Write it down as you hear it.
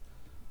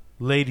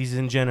Ladies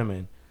and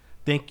gentlemen,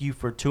 thank you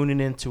for tuning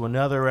in to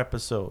another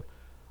episode.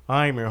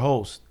 I'm your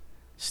host,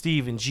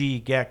 Stephen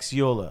G.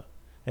 Gaxiola,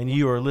 and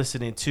you are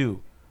listening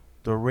to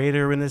the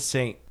Raider and the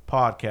Saint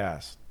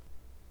podcast.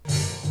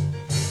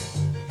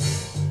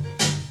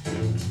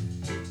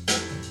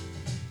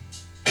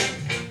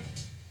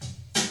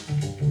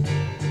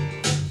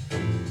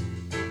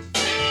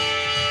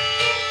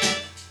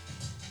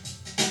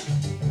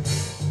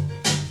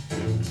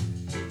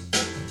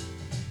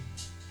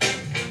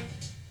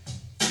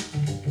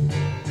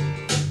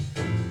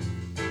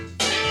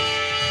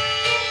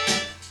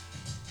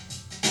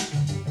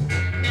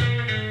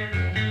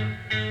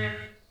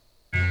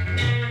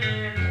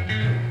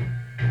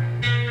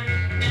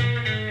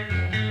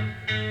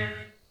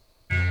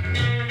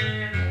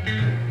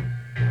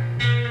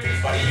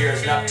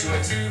 Up to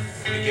it. I'm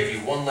gonna give you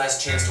one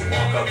last chance to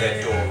walk out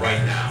that door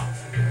right now.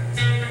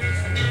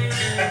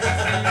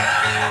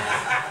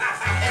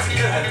 That's good,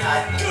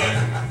 good.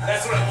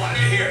 That's what I wanted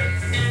to hear.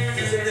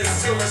 Because in this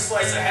silver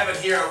slice I have it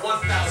here are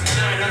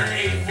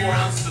 1,984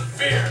 ounces of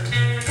beer.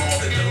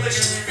 Golden,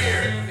 delicious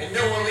beer. And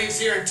no one leaves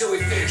here until we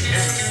finish every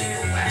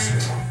single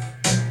last one.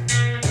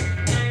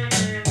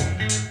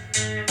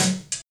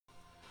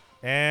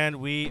 And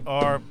we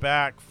are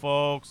back,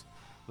 folks.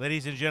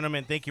 Ladies and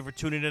gentlemen, thank you for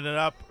tuning in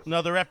up.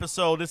 Another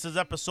episode. This is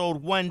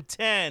episode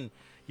 110.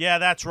 Yeah,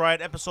 that's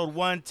right. Episode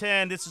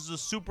 110. This is the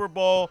Super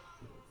Bowl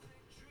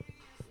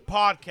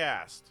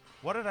podcast.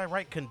 What did I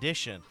write?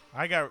 Condition.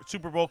 I got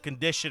Super Bowl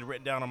condition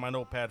written down on my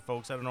notepad,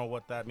 folks. I don't know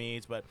what that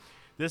means, but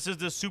this is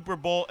the Super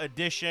Bowl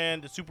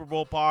edition, the Super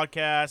Bowl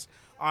podcast.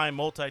 I'm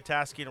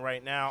multitasking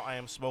right now. I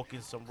am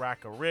smoking some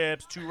rack of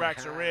ribs, 2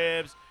 racks of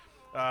ribs,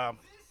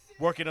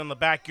 working on the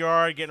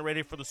backyard, getting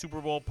ready for the Super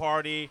Bowl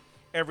party.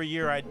 Every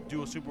year I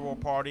do a Super Bowl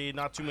party.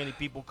 Not too many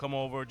people come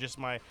over, just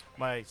my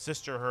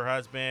sister, her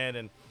husband,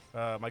 and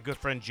my good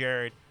friend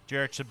Jared.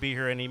 Jared should be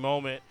here any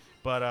moment.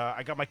 But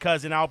I got my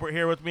cousin Albert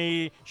here with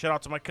me. Shout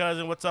out to my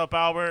cousin. What's up,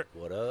 Albert?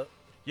 What up?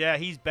 Yeah,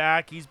 he's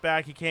back. He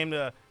came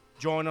to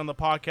join on the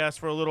podcast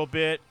for a little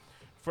bit.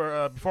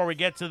 Before we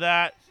get to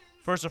that,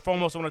 first and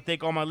foremost, I want to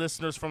thank all my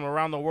listeners from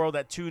around the world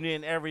that tune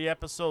in every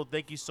episode.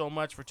 Thank you so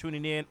much for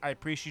tuning in. I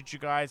appreciate you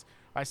guys.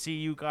 I see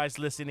you guys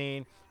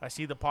listening. I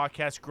see the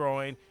podcast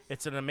growing.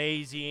 It's an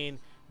amazing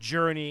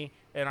journey,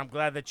 and I'm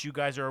glad that you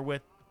guys are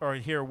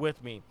here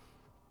with me.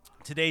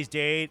 Today's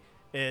date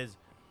is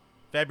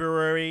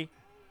February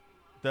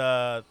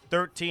the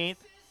 13th,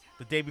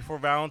 the day before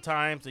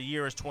Valentine's. The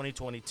year is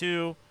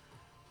 2022.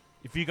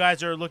 If you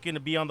guys are looking to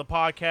be on the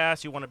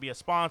podcast, you want to be a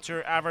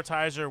sponsor,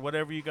 advertiser,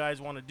 whatever you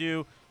guys want to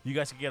do, you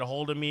guys can get a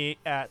hold of me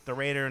at the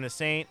Raider and the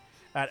Saint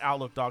at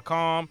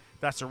outlook.com.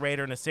 That's the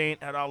Raider and the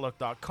Saint at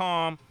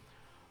outlook.com.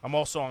 I'm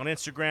also on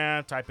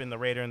Instagram. Type in the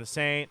Raider and the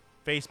Saint.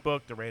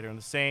 Facebook, the Raider and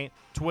the Saint.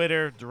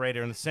 Twitter, the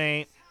Raider and the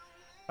Saint.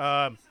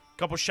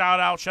 Couple shout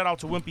out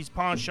to Wimpy's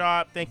Pawn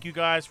Shop. Thank you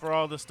guys for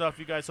all the stuff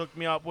you guys hooked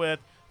me up with.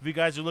 If you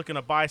guys are looking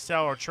to buy,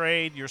 sell, or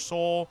trade your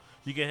soul,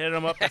 you can hit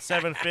them up at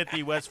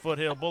 750 West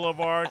Foothill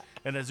Boulevard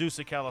in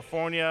Azusa,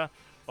 California.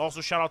 Also,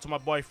 shout out to my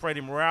boy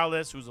Freddie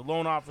Morales, who's a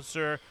loan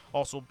officer,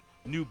 also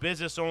new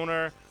business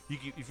owner.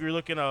 If you're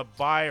looking to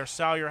buy or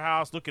sell your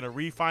house, looking to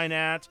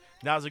refinance,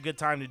 now's a good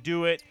time to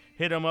do it.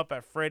 Hit him up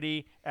at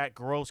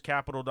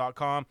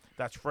Freddie@grosscapital.com.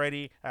 That's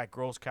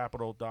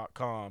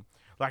Freddie@grosscapital.com.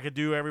 Like I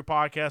do every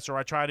podcast, or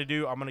I try to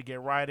do, I'm going to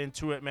get right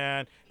into it,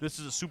 man. This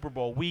is a Super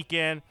Bowl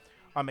weekend.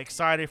 I'm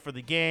excited for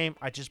the game.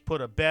 I just put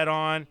a bet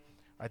on.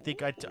 I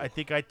think I took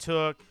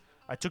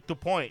the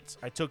points.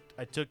 I took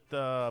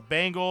the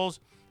Bengals,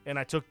 and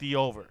I took the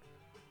over.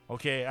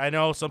 Okay, I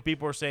know some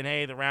people are saying,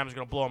 hey, the Rams are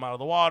going to blow them out of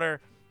the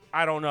water.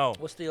 I don't know.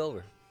 What's the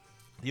over?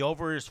 The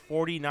over is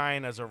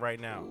 49 as of right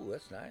now. Ooh,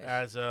 that's nice.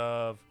 As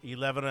of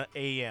 11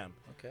 a.m.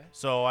 Okay.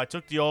 So I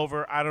took the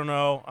over. I don't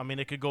know. I mean,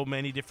 it could go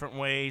many different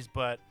ways,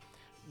 but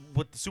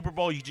with the Super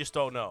Bowl, you just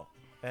don't know.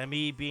 And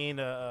me being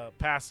a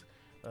past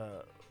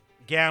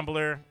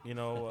gambler,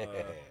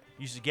 I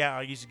used to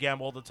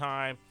gamble all the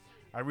time.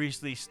 I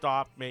recently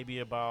stopped maybe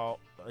about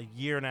a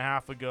year and a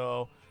half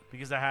ago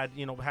because I had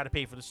to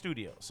pay for the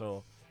studio.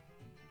 So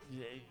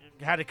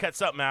had to cut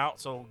something out,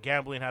 so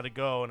gambling had to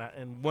go,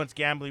 and once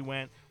gambling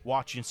went,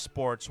 watching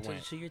sports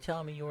went. So you're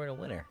telling me you weren't a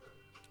winner?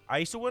 I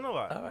used to win a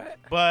lot. All right.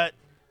 But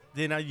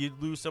then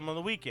you'd lose some on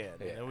the weekend.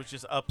 Yeah. It was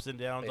just ups and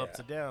downs, Yeah. ups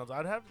and downs.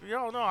 I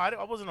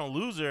wasn't a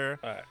loser,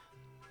 All right.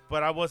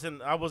 but I wasn't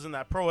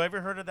that pro.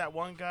 Ever heard of that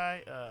one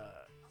guy,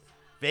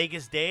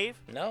 Vegas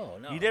Dave? No.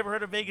 You never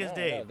heard of Vegas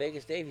Dave? No,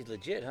 Vegas Dave, he's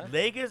legit, huh?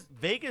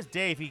 Vegas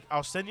Dave.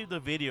 I'll send you the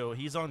video.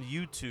 He's on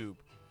YouTube,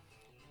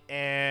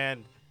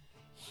 and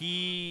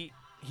he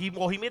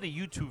made a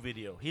YouTube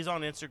video. He's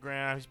on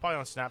Instagram. He's probably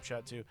on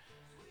Snapchat too.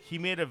 He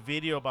made a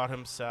video about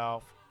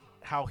himself,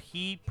 how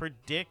he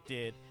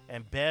predicted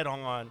and bet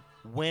on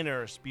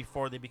winners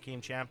before they became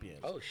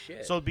champions. Oh,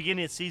 shit. So at the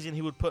beginning of the season,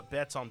 he would put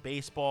bets on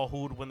baseball,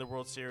 who would win the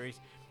World Series.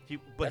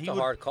 That's a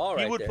hard call right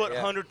there. He would put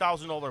yeah.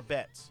 $100,000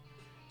 bets.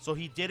 So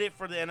he did it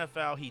for the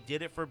NFL. He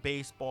did it for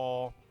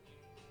baseball.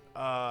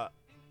 I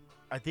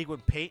think when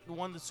Peyton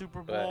won the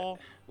Super Bowl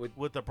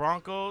with the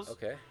Broncos.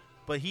 Okay.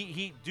 But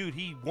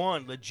he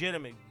won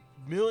legitimate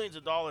millions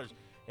of dollars,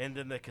 and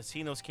then the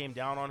casinos came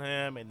down on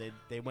him, and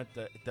they went.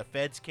 The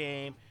feds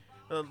came.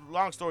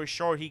 Long story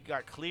short, he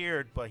got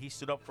cleared, but he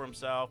stood up for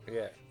himself.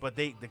 Yeah. But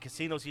the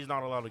casinos, he's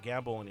not allowed to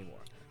gamble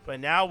anymore. But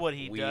now what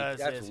he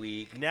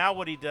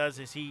does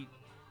is he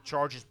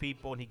charges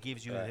people and he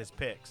gives you his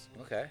picks.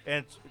 Okay.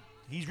 And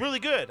he's really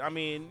good. I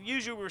mean,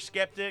 usually we're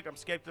skeptic. I'm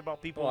skeptic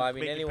about people. Well, I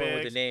mean, making anyone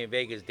picks. with the name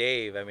Vegas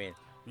Dave. I mean.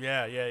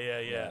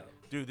 Yeah.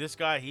 Dude, this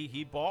guy,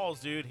 he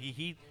balls, dude.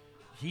 He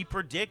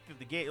predicted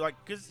the game, like,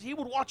 because he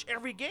would watch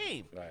every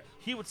game. Right.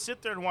 He would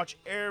sit there and watch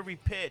every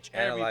pitch,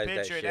 Analyze every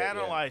pitcher, that and shit,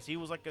 analyze. He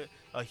was like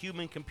a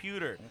human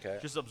computer,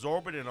 just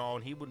absorbing it all,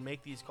 and he would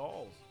make these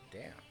calls.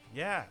 Damn.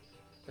 Yeah.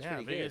 That's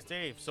pretty Vegas good.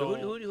 Dave. So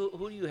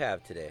who do you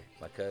have today,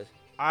 my cuz?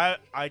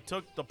 I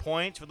took the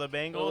points for the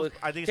Bengals.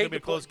 I think it's going to be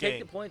a close game.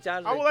 Take the points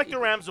out of I would like the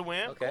Rams to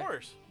win, okay. of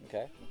course.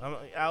 Okay.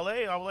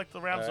 LA, I would like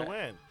the Rams to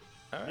win.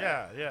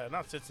 Right. Yeah,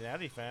 not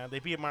Cincinnati fan. They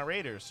beat my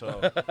Raiders, so you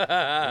know what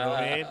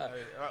I mean.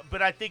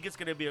 But I think it's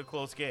going to be a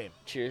close game.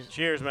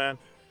 Cheers, man.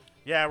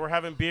 Yeah, we're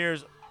having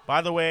beers.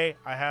 By the way,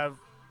 I have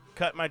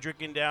cut my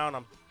drinking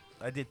down.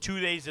 I did 2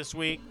 days this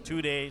week.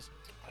 2 days.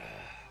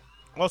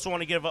 Also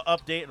want to give an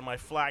update on my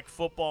flag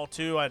football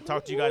too. I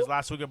talked to you guys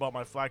last week about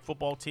my flag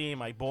football team,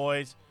 my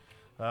boys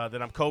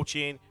that I'm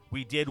coaching.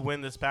 We did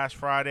win this past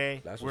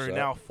Friday. We're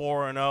now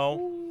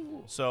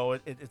 4-0. So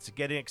it's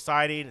getting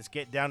exciting. It's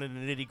getting down to the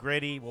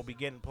nitty-gritty. We'll be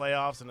getting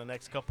playoffs in the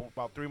next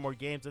about 3 more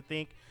games, I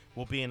think.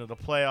 We'll be into the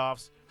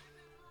playoffs.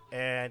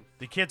 And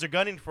the kids are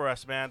gunning for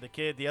us, man.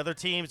 The other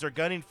teams are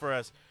gunning for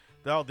us.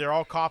 They're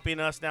all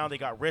copying us now. They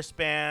got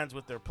wristbands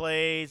with their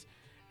plays.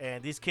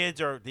 And the kids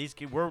are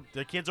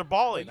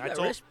balling.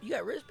 You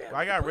got wristbands?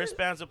 I got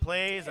wristbands of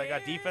plays. I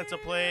got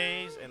defensive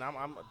plays. And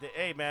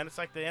hey, man, it's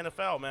like the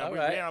NFL, man. We're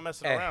not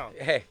messing around.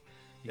 Hey.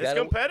 It's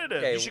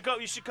competitive. Hey,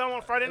 you should come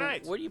on Friday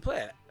nights. Where do you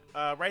play at?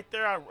 Right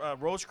there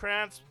at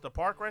Rosecrans, the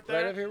park right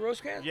there. Right up here,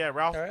 Rosecrans? Yeah,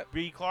 Ralph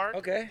B. Clark.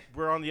 Okay.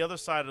 We're on the other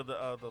side of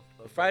the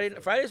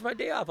Friday's my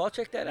day off. I'll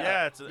check that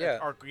out.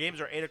 Our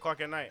games are 8 o'clock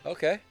at night.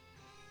 Okay.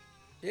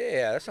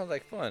 Yeah, that sounds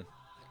like fun.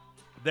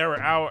 There were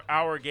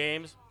hour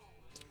games.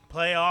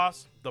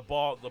 Playoffs, the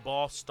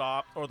ball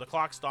stopped, or the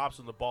clock stops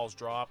and the balls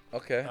drop.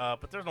 Okay.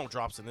 But there's no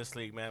drops in this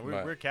league, man.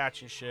 We're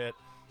catching shit.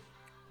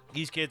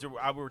 These kids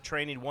were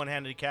training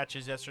one-handed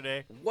catches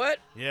yesterday. What?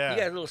 Yeah. You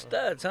got little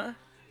studs, huh?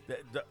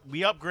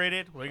 We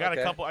upgraded. We got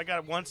a couple. I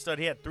got one stud.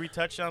 He had 3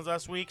 touchdowns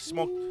last week.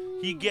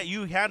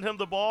 You hand him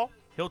the ball,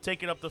 he'll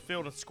take it up the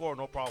field and score,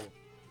 no problem.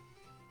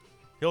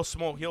 He'll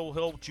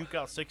juke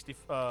out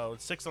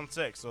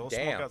 6-on-6. So he'll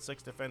smoke out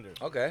 6 defenders.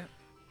 Okay.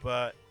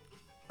 But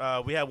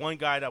we had one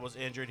guy that was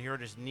injured. He hurt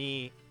his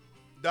knee,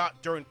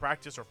 not during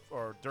practice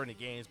or during the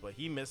games, but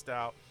he missed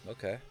out.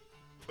 Okay.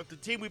 But the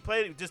team we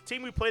played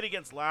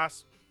against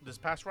this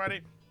past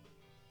Friday,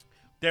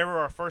 they were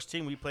our first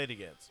team we played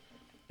against.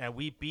 And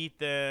we beat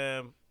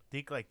them, I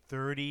think, like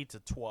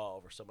 30-12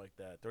 or something like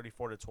that,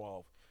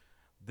 34-12.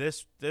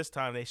 This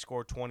time they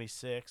scored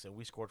 26 and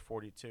we scored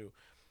 42.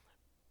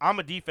 I'm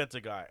a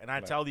defensive guy, and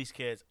I tell these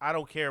kids, I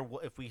don't care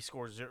if we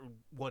score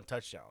 1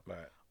 touchdown.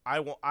 Right.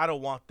 I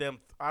don't want them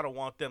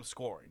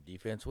scoring.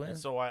 Defense wins. And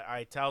so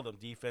I tell them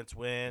defense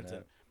wins,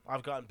 and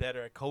I've gotten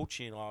better at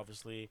coaching,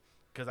 obviously,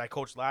 because I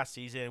coached last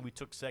season and we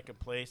took 2nd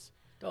place.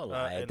 Don't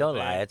lie. Don't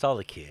lie. It's all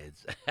the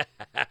kids.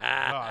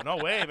 No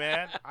way,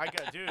 man.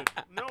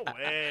 No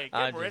way.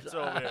 Get Moritz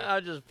over here.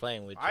 I'm just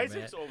playing with you,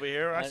 Isaac's over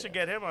here. I should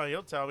get him on.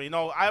 He'll tell me.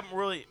 No, I'm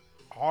really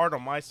hard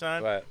on my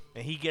son,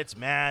 and he gets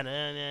mad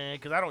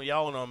because I don't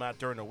yell at him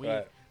during the week.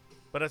 Right.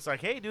 But it's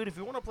like, hey, dude, if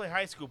you want to play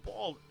high school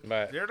ball,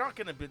 they're not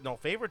going to be no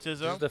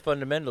favoritism. This is the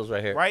fundamentals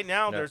right here. Right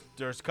now,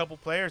 there's a couple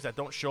players that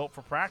don't show up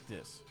for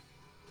practice,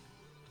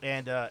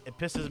 and it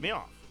pisses me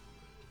off.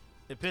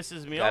 It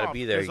pisses me off.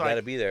 You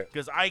gotta be there.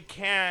 Because I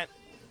can't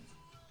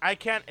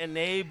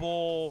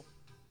enable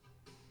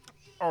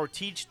or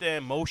teach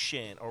them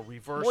motion or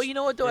reverse. Well, you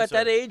know what though? At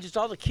that age, it's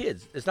all the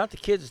kids. It's not the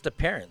kids. It's the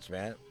parents,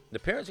 man. The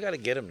parents got to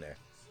get them there.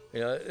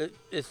 You know,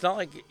 it's not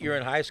like you're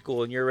in high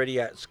school and you're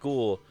already at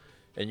school,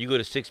 and you go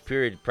to 6th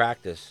period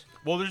practice.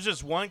 Well, there's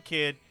just one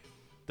kid.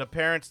 The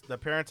parents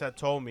had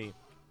told me,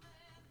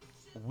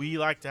 we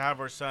like to have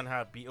our son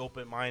be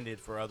open-minded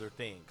for other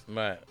things.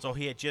 Right. So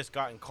he had just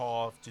gotten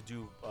called to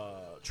do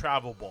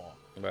travel ball.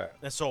 Right.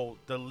 And so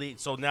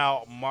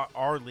now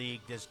our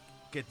league just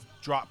gets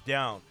dropped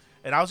down.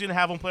 And I was going to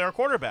have him play our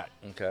quarterback.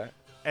 Okay.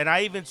 And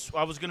I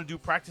was going to do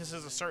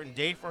practices a certain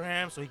day for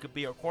him so he could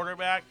be our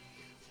quarterback.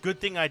 Good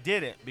thing I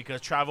didn't,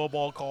 because travel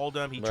ball called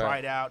him. He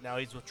tried out. Now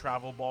he's with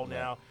travel ball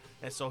now.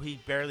 And so he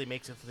barely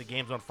makes it to the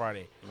games on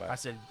Friday. Right. I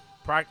said,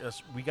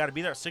 practice. We got to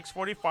be there at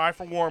 6:45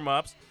 for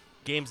warm-ups.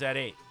 Game's at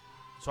 8.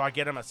 So I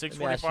get him at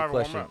 6:45 for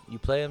warm-up. You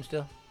play him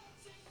still?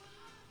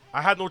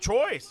 I had no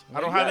choice.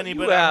 I don't have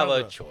anybody. You have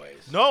a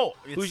choice. No,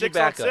 it's Who's 6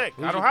 your on backup? 6.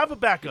 I don't have a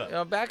backup.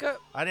 A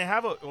backup? I didn't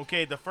have a.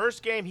 Okay, the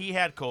first game he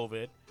had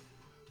COVID.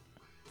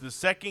 The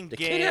second the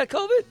game. The kid had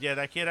COVID? Yeah,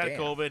 that kid had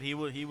COVID. He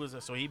was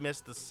so he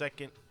missed the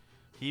second.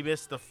 He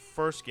missed the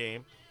first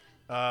game.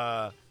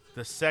 The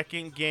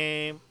second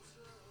game.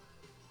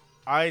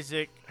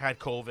 Isaac had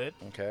COVID.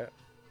 Okay.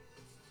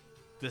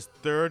 This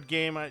third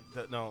game, Isaac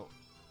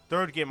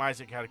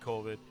had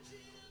COVID.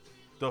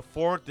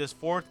 This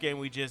fourth game,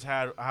 we just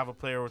have a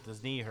player with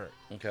his knee hurt.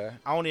 Okay.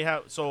 I only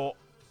have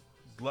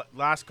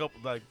last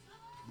couple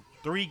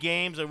 3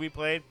 games that we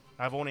played,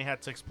 I've only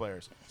had 6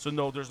 players. So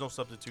no, there's no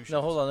substitution.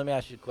 No, hold on. Let me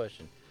ask you a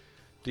question.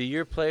 Do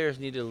your players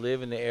need to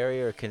live in the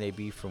area, or can they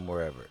be from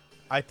wherever?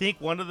 I think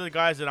one of the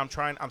guys that I'm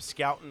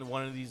scouting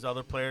one of these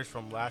other players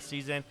from last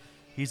season.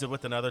 He's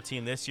with another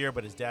team this year,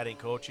 but his dad ain't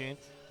coaching.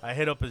 I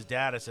hit up his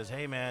dad. I says,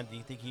 "Hey man, do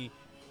you think he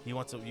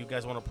wants to? You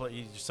guys want to play?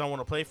 Your son want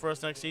to play for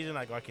us next season?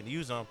 I can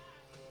use him."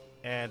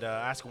 And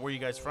ask him where you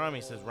guys from.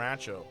 He says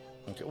Rancho.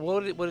 Okay.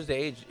 What is the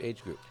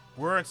age group?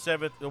 We're in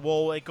 7th.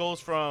 Well, it goes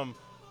from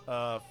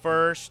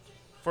first,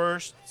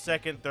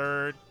 second,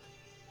 third,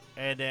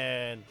 and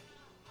then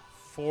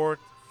 4th,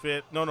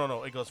 5th.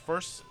 No. It goes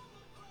first.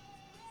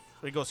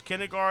 It goes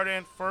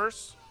kindergarten,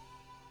 first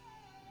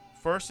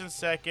and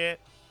second,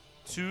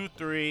 2,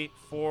 3,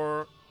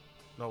 4.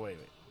 No, wait.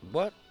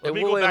 What? Let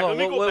me go back.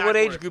 What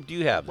age group do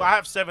you have? Well, I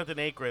have 7th and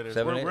 8th graders.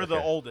 7th and We're 8th? the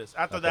Okay. oldest.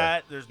 After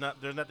that, there's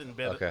nothing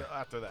better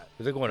after that.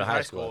 They're going to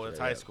high school. It's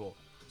high school.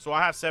 So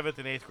I have 7th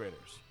and 8th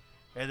graders,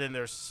 and then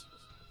there's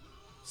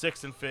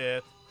 6th and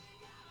 5th,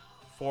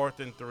 4th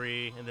and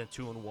 3, and then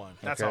 2 and 1.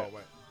 That's how it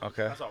went.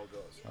 Okay. That's how it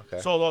goes.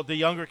 Okay. So the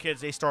younger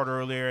kids, they start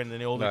earlier, and then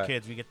the older Right.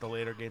 kids, we get the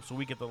later games. So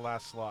we get the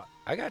last slot.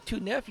 I got 2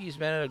 nephews,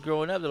 man, that are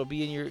growing up. That'll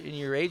be in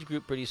your age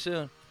group pretty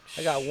soon.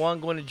 I got one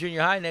going to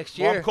junior high next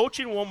year. Well, I'm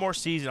coaching one more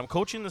season. I'm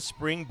coaching the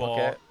spring ball,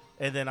 Okay.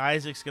 and then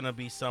Isaac's gonna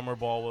be summer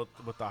ball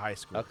with the high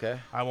school. Okay.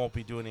 I won't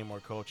be doing any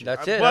more coaching.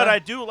 That's it, But huh? I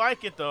do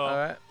like it though. All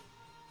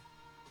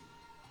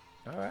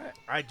right.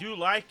 I do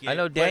like it. I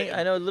know but-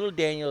 I know little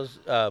Daniel's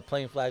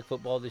playing flag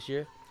football this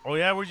year. Oh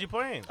yeah, where's you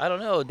playing? I don't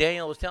know.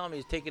 Daniel was telling me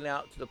he's taking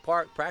out to the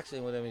park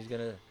practicing with him. He's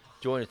gonna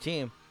join a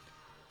team.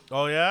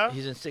 Oh yeah.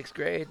 He's in 6th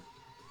grade,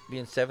 be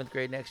in 7th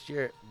grade next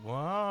year.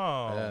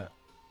 Wow. Yeah.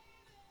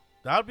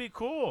 That'd be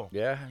cool.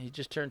 Yeah, he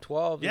just turned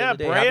 12 the Yeah, other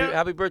day. Brea-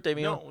 Happy birthday,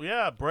 Mio. No,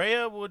 yeah,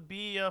 Brea would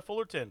be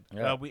Fullerton.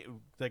 Yeah.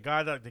 The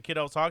kid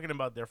I was talking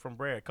about, they're from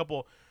Brea.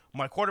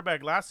 My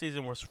quarterback last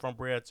season was from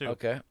Brea too.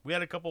 Okay. We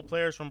had a couple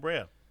players from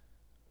Brea.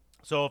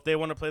 So if they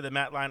want to play the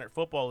Matt Leinart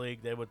Football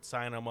League, they would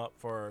sign them up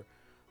for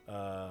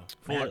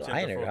Fullerton.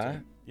 Leinart, huh?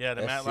 Yeah,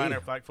 the Matt SC.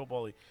 Leinart Flag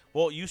Football League.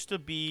 Well, it used to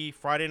be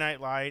Friday Night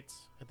Lights,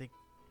 I think.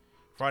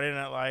 Friday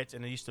Night Lights,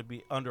 and it used to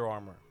be Under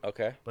Armour.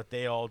 Okay. But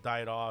they all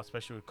died off,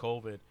 especially with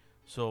COVID.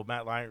 So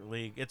Matt Leinart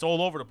League, it's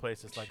all over the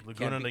place. It's like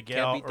Laguna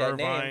Niguel,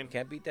 Irvine.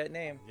 Can't beat that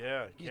name.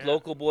 Yeah, He's yeah.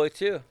 local boy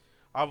too.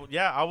 I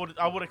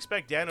would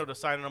expect Daniel to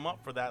sign him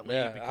up for that league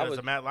Yeah, because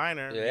of Matt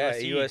Leinart. Yeah,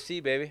 USC.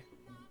 USC baby.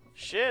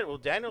 Shit, well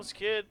Daniel's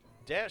kid.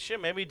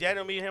 Maybe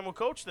Daniel, me and him will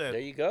coach then.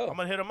 There you go. I'm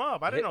gonna hit him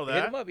up. I didn't know that.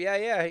 Hit him up.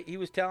 Yeah. He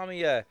was telling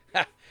me.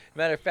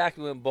 Matter of fact,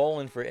 we went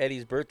bowling for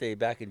Eddie's birthday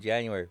back in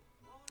January.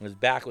 His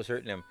back was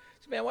hurting him. I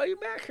said, "Man, why are your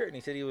back hurting?"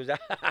 He said he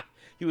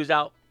was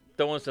out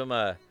throwing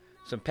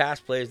some pass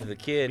plays to the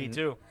kid. Me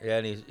too. Yeah,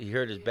 and he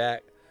hurt his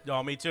back.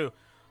 No, me too.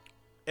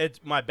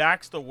 My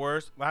back's the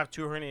worst. I have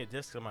 2 herniated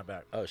discs in my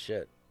back. Oh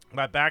shit.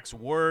 My back's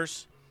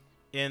worse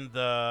in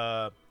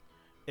the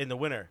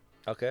winter.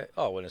 Okay.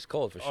 Oh, when it's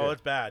cold for sure. Oh,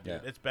 it's bad,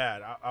 dude. Yeah. It's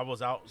bad. I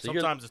was out. So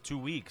you're- Sometimes it's 2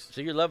 weeks. So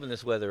you're loving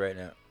this weather right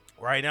now.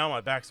 Right now, my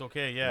back's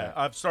okay. Yeah, Yeah.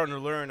 I'm starting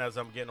to learn as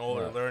I'm getting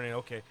older. Right. Learning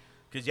okay,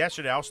 because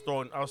yesterday I was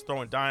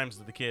throwing dimes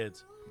to the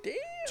kids. Damn.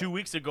 2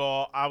 weeks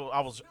ago,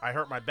 I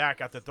hurt my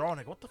back after throwing.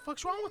 Like, what the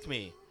fuck's wrong with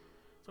me?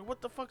 So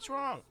what the fuck's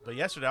wrong? But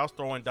yesterday I was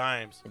throwing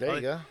dimes. There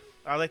you go.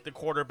 I like the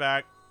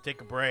quarterback take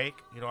a break.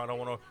 I don't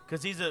want to,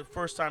 because he's a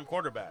first-time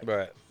quarterback.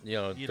 Right.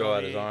 Throw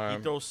out his arm.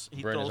 He throws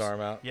his arm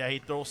out. Yeah, he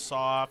throws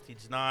soft.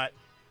 He's not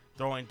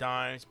throwing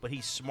dimes, but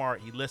he's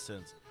smart. He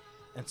listens.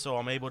 And so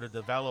I'm able to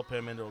develop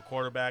him into a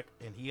quarterback,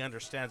 and he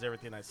understands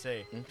everything I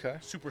say. Okay.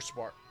 Super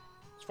smart.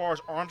 As far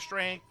as arm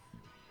strength,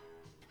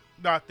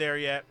 not there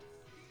yet.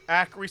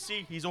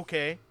 Accuracy, he's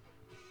okay.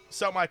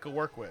 Something I could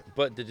work with.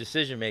 But the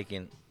decision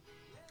making.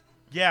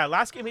 Yeah,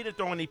 last game he didn't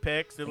throw any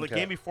picks. The Okay.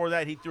 game before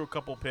that, he threw a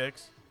couple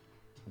picks.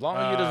 As long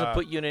as he doesn't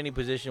put you in any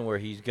position where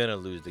he's gonna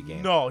lose the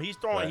game. No, he's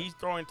throwing Right. he's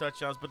throwing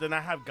touchdowns, but then I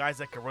have guys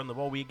that can run the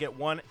ball. We get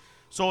one.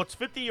 So it's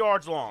 50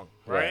 yards long,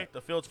 right? Right.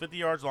 The field's 50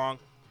 yards long.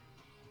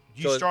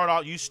 You So-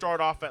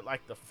 start off at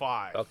like the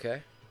 5.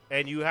 Okay.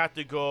 And you have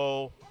to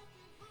go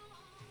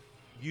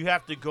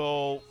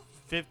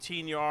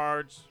 15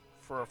 yards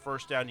for a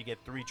first down. You get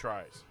 3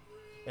 tries.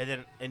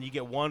 And you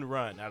get 1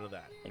 run out of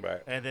that.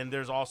 Right. And then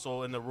there's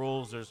also in the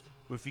rules,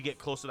 if you get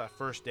close to that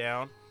first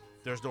down,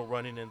 there's no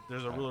running and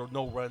there's a real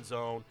no run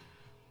zone.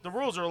 The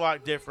rules are a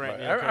lot different.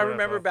 Right. you know, I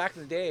remember NFL. back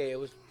in the day, it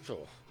was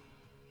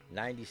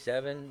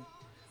 97.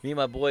 Me and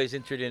my boys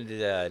entered into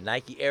the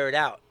Nike Air It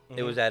Out.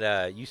 It was at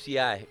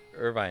UCI,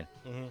 Irvine.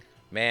 Mhm.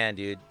 Man,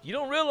 dude, you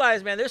don't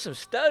realize, man, there's some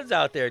studs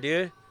out there,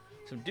 dude.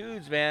 Some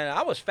dudes, man.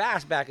 I was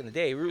fast back in the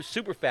day. We were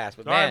super fast,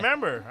 but No, man.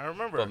 I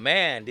remember. But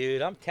man,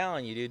 dude, I'm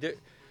telling you, dude.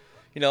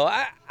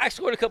 I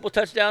scored a couple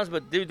touchdowns,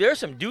 but dude, there's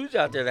some dudes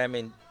out there that, I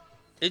mean,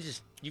 it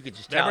just You could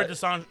just tell. Remember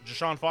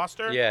Deshaun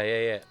Foster?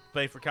 Yeah.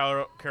 Played for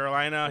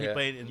Carolina. Yeah. He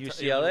played in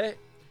UCLA.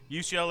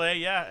 UCLA,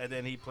 yeah, and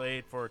then he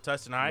played for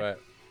Tustin High. Right.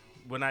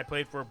 When I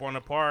played for Buena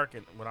Park,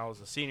 and when I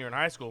was a senior in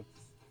high school,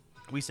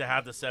 we used to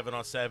have the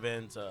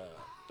 7-on-7s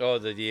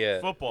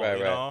football, right,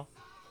 you know,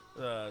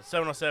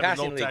 7-on-7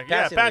 Passing no league,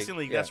 tag. passing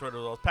League. league, That's yeah. what it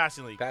was,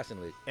 passing league.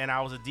 Passing league. And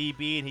I was a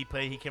DB, and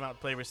he came out to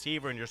play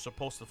receiver, and you're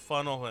supposed to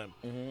funnel him.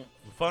 Mm-hmm.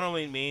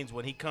 Funneling means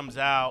when he comes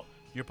out,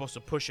 you're supposed to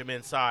push him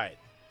inside.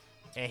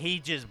 And he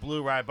just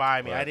blew right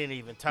by me. Right. I didn't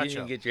even touch You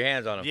didn't him. get your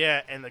hands on him.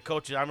 Yeah, and the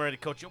coach, I'm ready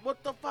to coach you.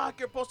 What the fuck?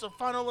 You're supposed to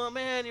funnel him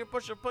in. You're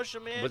supposed to push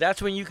him in. But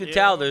that's when you can Yeah.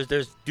 tell there's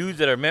dudes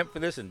that are meant for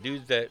this and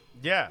dudes that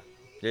Yeah.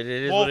 it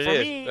is Well, what it for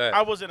is. me, Right.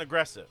 I wasn't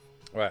aggressive.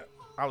 Right.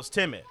 I was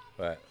timid.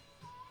 Right.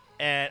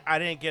 And I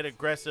didn't get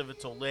aggressive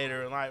until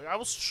later in life. I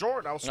was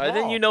short. I was small. And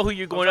then you know who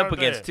you're going up trying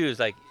to against say. too. It's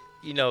like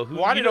you know who.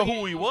 Well, I you didn't know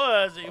who he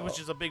was. He was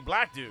just a big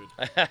black dude.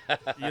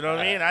 You know what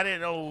I mean? I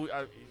didn't know,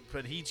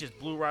 but he just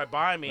blew right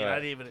by me, and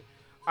Right.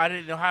 I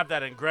didn't have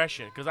that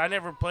aggression because I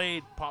never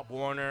played Pop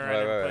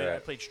Warner. I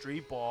played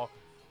street ball,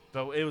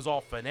 but it was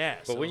all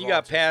finesse. But It when was you all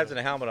got just, pads and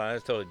a helmet on,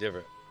 it's totally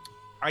different.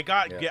 I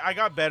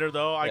got better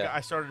though. Yeah.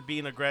 I started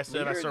being aggressive.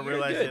 Well, I started you're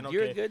realizing, good. okay,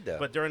 You're good, though.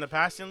 But during the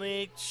passing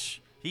league,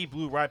 he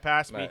blew right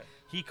past me. Right.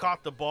 He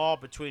caught the ball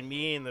between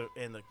me and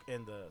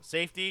the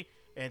safety,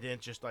 and then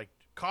just like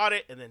caught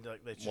it, and then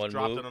like they just One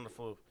dropped move. it on the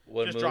floor.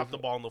 One Just move. dropped the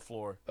ball on the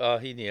floor. Oh,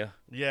 he knew.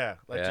 Yeah,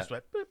 Yeah. just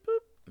went boop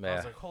boop. I Yeah.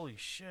 was like, holy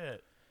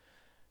shit.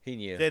 He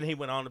knew. Then he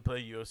went on to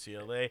play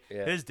UCLA.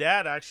 Yeah. His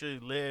dad actually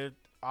lived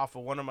off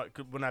of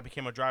when I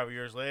became a driver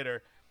years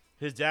later.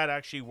 His dad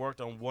actually worked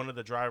on one of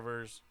the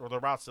drivers or the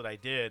routes that I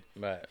did.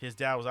 Right. His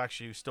dad was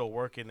actually still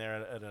working there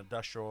at an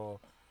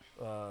industrial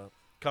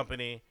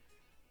company,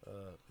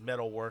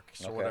 metal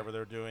works or Okay. whatever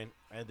they're doing.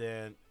 And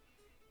then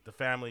the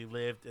family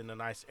lived in a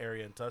nice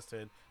area in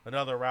Tustin.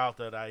 Another route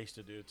that I used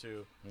to do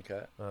too.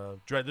 Okay.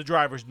 The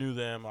drivers knew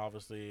them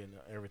obviously and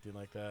everything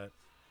like that.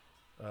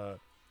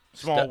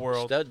 Small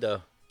world. Stud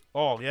though.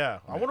 Oh yeah,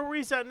 I wonder where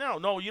he's at now.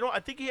 No, I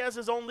think he has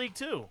his own league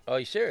too. Oh,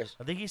 you serious?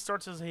 I think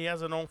he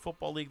has an own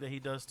football league that he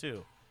does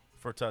too,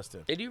 for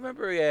Tustin. Hey, do you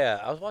remember? Yeah,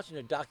 I was watching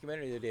a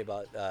documentary the other day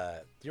about. Do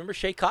you remember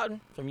Shea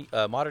Cotton from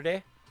Modern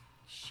Day?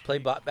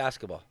 Played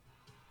basketball.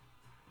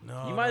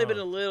 No, You might have been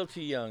a little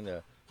too young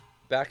though.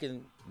 Back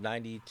in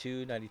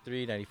 92,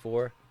 93,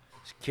 94.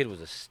 This kid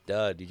was a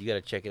stud, dude. You got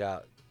to check it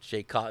out.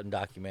 Shea Cotton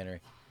documentary.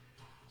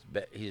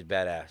 He's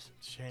badass.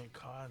 Shane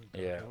Cotton.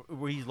 Yeah.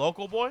 Were he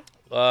local boy?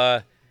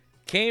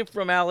 Came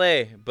from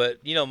LA, but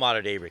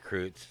Modern Day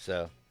recruits,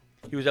 so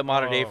he was at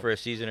Modern Day Oh. for a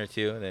season or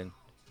two, and then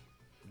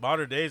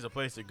Modern Day is a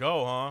place to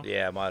go, huh?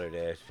 yeah, Modern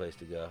Day is the place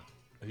to go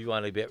if you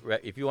want to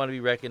be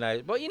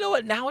recognized. But you know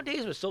what?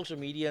 Nowadays with social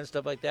media and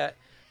stuff like that,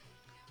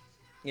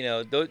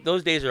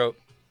 those days are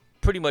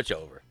pretty much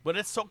over. But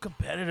it's so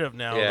competitive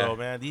now, Yeah. though,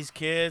 man. These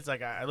kids,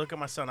 like I look at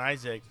my son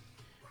Isaac.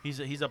 He's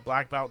a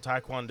black belt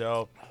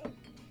taekwondo.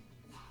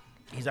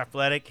 He's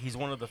athletic. He's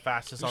one of the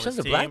fastest Your on his son's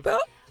a team. black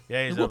belt?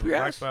 Yeah, he's He a whoop your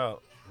black ass?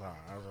 belt. Nah,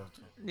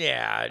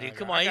 Yeah, dude.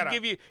 Come on, I he gotta-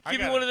 give you I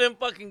gotta- one of them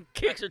fucking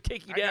kicks or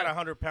take you I got down.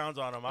 100 pounds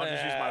on him. I'll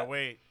just use my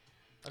weight.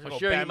 I'll just I'm go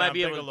sure you Bam might Bam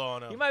be able. Bigelow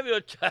on him. You might be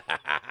able to.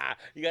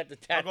 You got the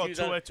I'll go tattoos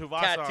on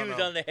Tuivasa on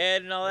him. the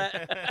head and all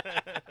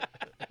that.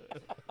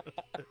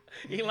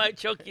 He might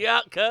choke you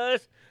out,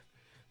 cuz.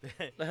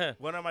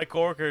 One of my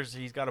coworkers,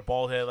 he's got a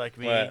bald head like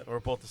me. Right. We're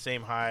both the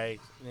same height,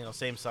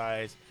 same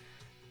size.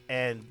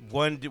 And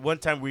one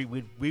time we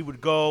would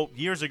go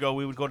years ago.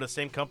 We would go to the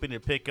same company to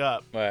pick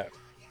up, Right.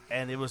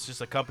 and it was just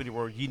a company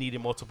where you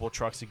needed multiple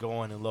trucks to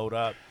go in and load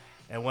up.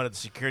 And one of the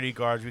security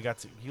guards,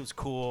 he was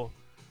cool,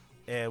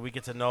 and we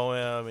get to know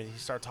him, and he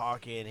started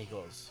talking. And he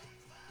goes,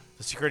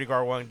 the security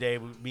guard one day,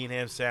 me and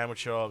him, Sam would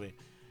show up.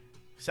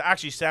 So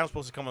actually, Sam's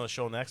supposed to come on the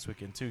show next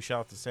weekend too. Shout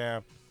out to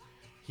Sam.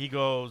 He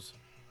goes.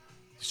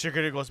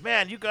 Security goes,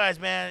 man, you guys,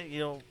 man,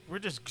 we're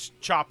just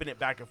chopping it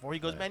back and forth. He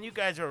goes, man, you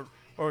guys are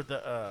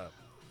the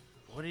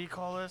what do you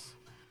call this?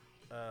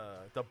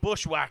 The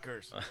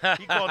bushwhackers.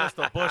 He called us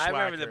the bushwhackers.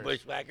 I remember the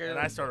bushwhackers. And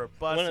I started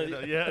busting.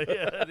 Yeah.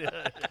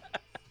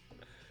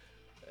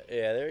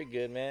 Yeah, very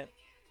good, man.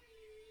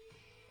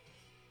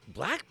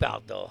 Black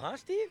belt though, huh,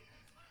 Steve?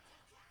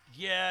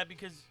 Yeah,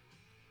 because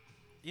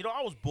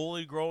I was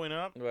bullied growing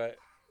up. Right.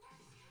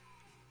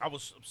 I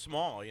was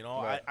small,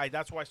 Right. I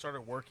that's why I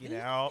started working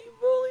out. You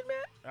bullied,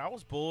 man? I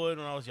was bullied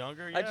when I was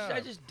younger. Yeah. I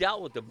just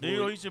dealt with the bully.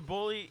 He used to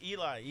bully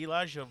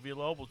Elijah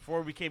Villalobos before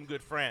we became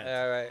good friends.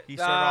 All right. He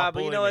started off but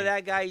you bullying know what? me.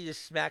 That guy, you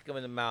just smack him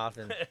in the mouth.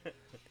 And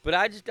but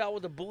I just dealt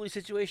with the bully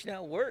situation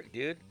at work,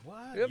 dude. What?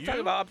 I'm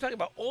talking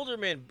about older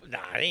men. Nah,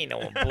 ain't no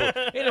one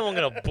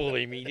gonna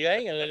bully me, dude. I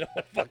ain't gonna let no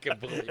one fucking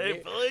bully me.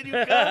 They bullied you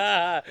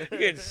guys? You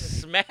get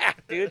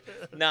smacked, dude.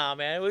 Nah,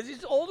 man, it was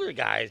just older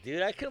guys,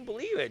 dude. I couldn't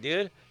believe it,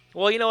 dude.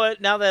 Well, you know what?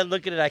 Now that I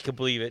look at it, I can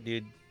believe it,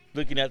 dude.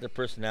 Looking at their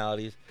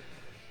personalities.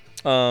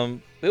 It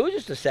was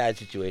just a sad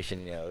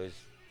situation, It was,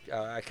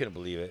 I couldn't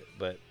believe it,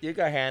 but it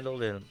got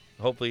handled, and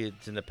hopefully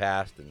it's in the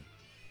past, and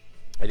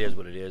it is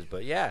what it is.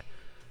 But yeah,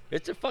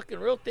 It's a fucking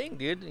real thing,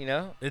 dude. You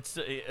know. It's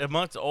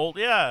amongst old.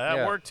 Yeah, at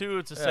Yeah. work too.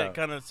 It's kind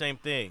of the same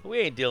thing. We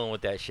ain't dealing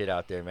with that shit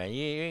out there, man.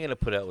 You ain't gonna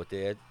put up with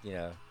it. You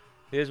know.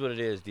 Here's what it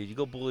is, dude. You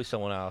go bully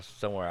someone else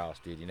somewhere else,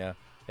 dude. You know.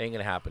 It ain't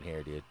gonna happen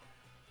here, dude.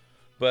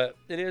 But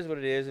it is what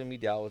it is, and we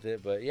dealt with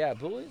it. But yeah,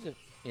 bullying's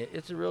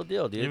it's a real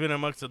deal, dude. Even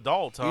amongst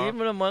adults, huh?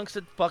 Even amongst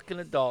the fucking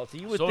adults.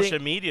 You would Social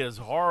think, media is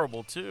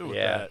horrible too. With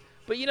yeah. that.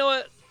 But you know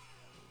what?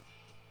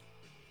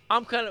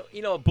 I'm kind of,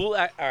 all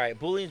right,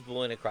 bullying's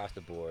bullying across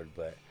the board,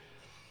 but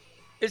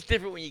it's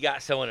different when you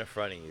got someone in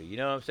front of you. You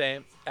know what I'm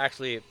saying?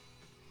 Actually,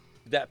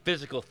 that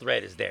physical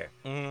threat is there.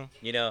 Mm-hmm.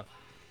 You know?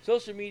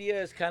 Social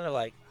media is kind of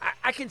like,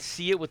 I can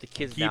see it with the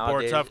kids Keyboard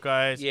nowadays. tough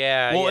guys.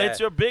 Yeah, Well, yeah.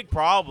 it's a big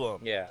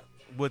problem. Yeah.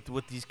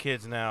 With these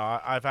kids now.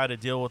 I've had to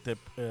deal with it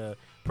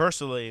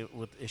personally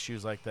with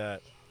issues like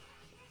that.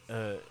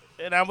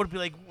 And I would be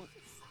like,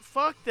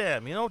 fuck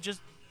them, just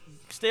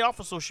stay off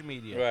of social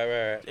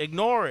media. Right.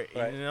 Ignore it,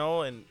 Right.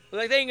 and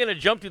Like, they ain't going to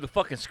jump through the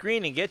fucking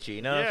screen and get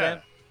you know what I'm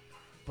saying?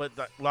 But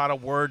a lot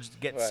of words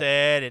get Right.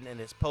 said, and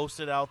it's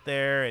posted out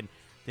there, and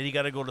then you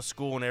got to go to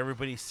school, and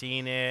everybody's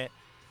seeing it.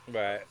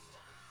 Right.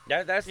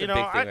 That's the big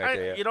thing right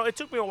there. Yeah. It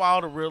took me a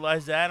while to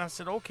realize that, and I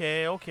said,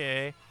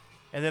 okay.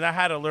 And then I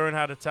had to learn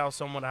how to tell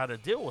someone how to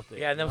deal with it.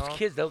 Yeah, and those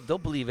kids, they'll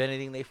believe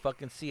anything they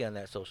fucking see on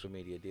that social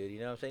media, dude. You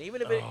know what I'm saying?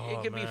 Even if it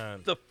could man.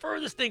 be the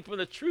furthest thing from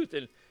the truth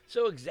and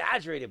so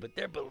exaggerated, but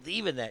they're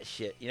believing that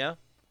shit, you know?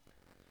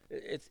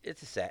 It's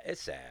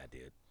sad,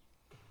 dude.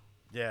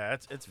 Yeah,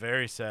 it's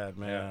very sad,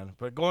 man. Yeah.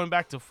 But going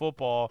back to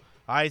football,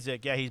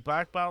 Isaac, he's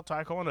black belt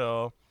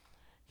Taekwondo.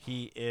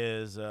 He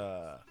is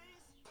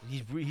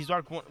he's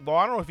like, well,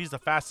 I don't know if he's the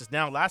fastest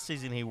now. Last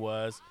season he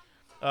was.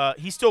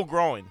 He's still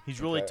growing.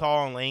 He's really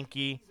tall and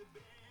lanky.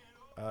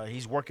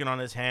 He's working on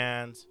his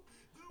hands.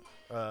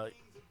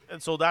 And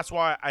so that's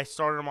why I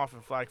started him off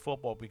in flag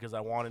football, because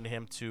I wanted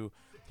him to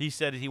 – he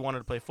said he wanted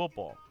to play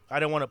football. I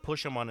didn't want to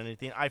push him on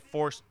anything. I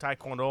forced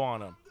Taekwondo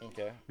on him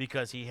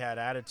because he had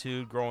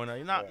attitude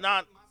growing up.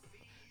 Not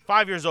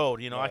 5 years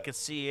old, I could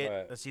see it.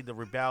 Right. I see the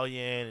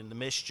rebellion and the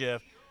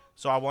mischief.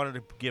 So I wanted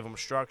to give him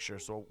structure.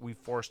 So we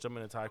forced him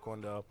into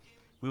Taekwondo.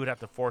 We would have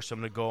to force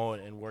him to go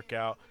and work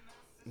out,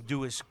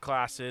 do his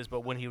classes,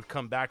 but when he would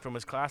come back from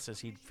his classes,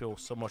 he'd feel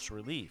so much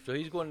relief. So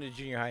he's going to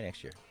junior high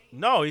next year?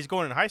 No, he's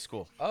going in high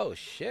school. Oh,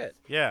 shit.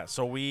 Yeah,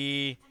 so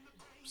we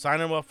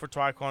signed him up for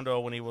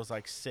Taekwondo when he was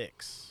like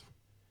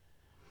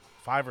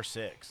 5 or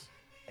 6.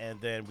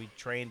 And then we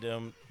trained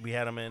him. We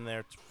had him in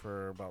there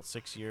for about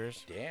 6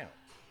 years. Damn.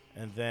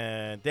 And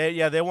then,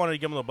 they wanted to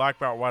give him the black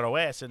belt right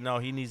away. I said, no,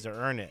 he needs to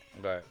earn it.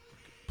 Right.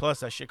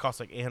 Plus, that shit costs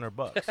like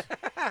 $800.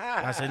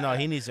 I said, no,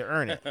 he needs to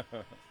earn it.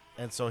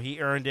 And so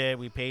he earned it.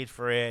 We paid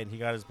for it, and he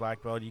got his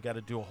black belt. You got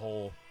to do a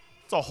whole.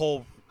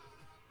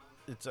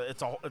 It's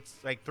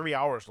like 3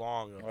 hours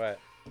long. Right.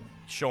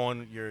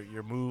 Showing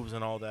your moves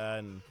and all that,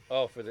 and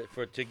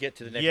to get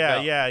to the next.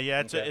 Yeah.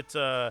 belt. It's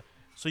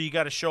so you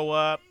got to show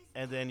up,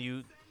 and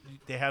then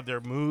they have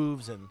their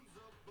moves, and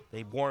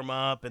they warm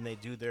up, and they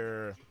do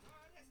their.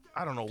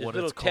 I don't know what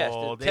it's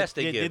called.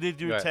 They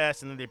do a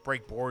test, and then they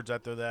break boards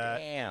after that.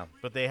 Damn.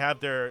 But they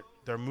have their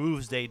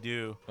moves they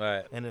do.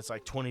 Right. And it's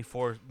like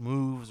 24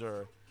 moves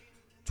or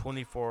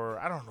 24.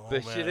 I don't know.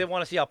 But man. they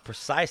want to see how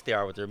precise they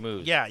are with their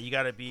moves. Yeah, you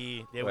got to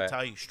be. They would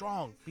tell you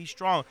be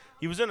strong.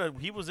 He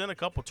was in a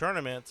couple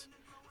tournaments,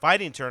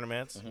 fighting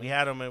tournaments. Mm-hmm. We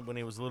had him when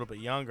he was a little bit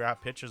younger. I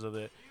have pictures of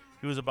it.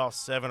 He was about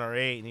 7 or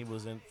 8, and he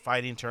was in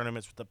fighting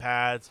tournaments with the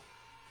pads,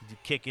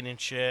 kicking and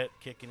shit,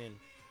 I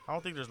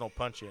don't think there's no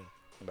punching.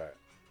 Right.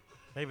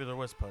 Maybe there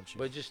was punching.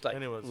 But just like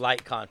Anyways.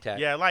 light contact.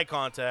 Yeah, light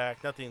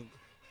contact. Nothing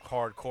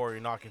hardcore. You're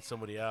knocking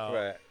somebody out.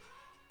 Right.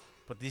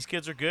 But these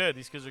kids are good.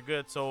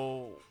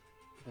 So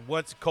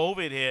once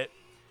COVID hit,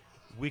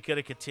 we could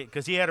have continued.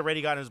 Because he had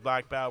already gotten his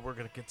black belt. We're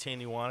going to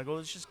continue on. I go,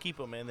 let's just keep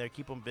him in there.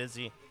 Keep him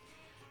busy.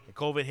 And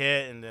COVID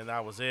hit, and then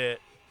that was it.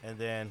 And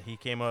then he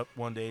came up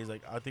one day. He's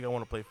like, I think I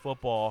want to play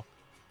football.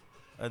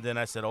 And then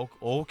I said,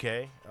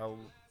 okay.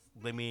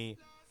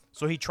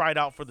 So he tried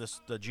out for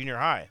the junior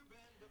high.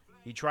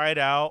 He tried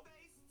out.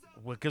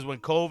 Because when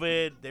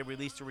COVID, they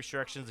released the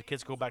restrictions, the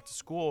kids go back to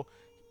school.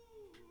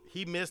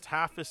 He missed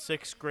half his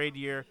 6th grade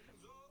year.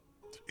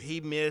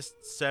 He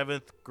missed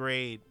 7th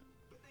grade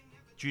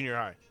junior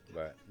high.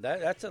 Right.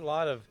 That's a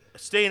lot of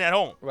staying at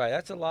home. Right.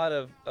 That's a lot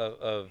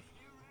of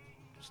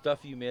stuff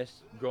you miss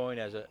growing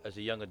as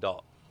a young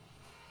adult.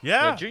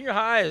 Yeah. Junior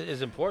high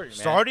is important,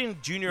 man. Starting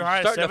junior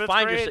high, starting 7th to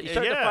find grade. You're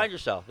starting to find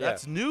yourself. Yeah.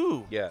 That's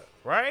new. Yeah.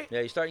 Right?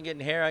 Yeah. You're starting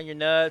getting hair on your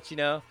nuts.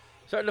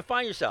 Starting to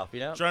find yourself.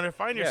 Trying to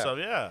find yourself.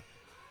 Yeah.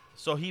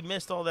 So he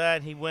missed all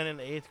that. He went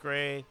into 8th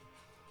grade,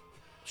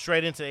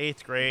 straight into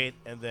 8th grade,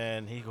 and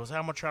then he goes,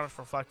 I'm going to try out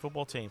for a flag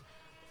football team.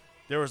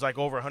 There was like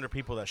over 100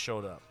 people that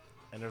showed up,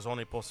 and there's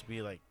only supposed to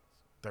be like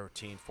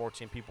 13,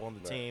 14 people on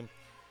the team.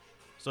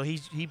 So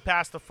he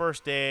passed the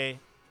first day,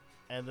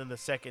 and then the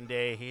second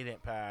day he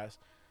didn't pass.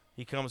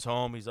 He comes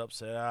home, he's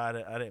upset. I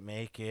didn't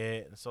make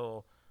it. And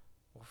so,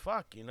 well,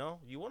 fuck, you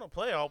want to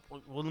play.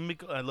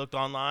 I looked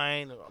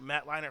online,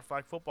 Matt Leinart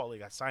Flag Football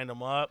League. I signed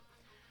him up.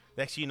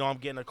 Next thing you know, I'm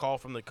getting a call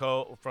from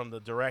the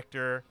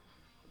director.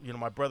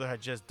 my brother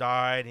had just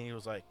died, and he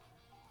was like,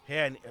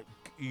 "Hey,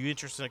 you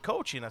interested in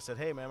coaching?" I said,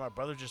 "Hey, man, my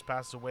brother just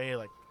passed away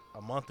like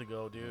a month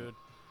ago, dude.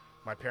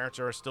 My parents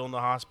are still in the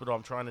hospital.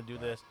 I'm trying to do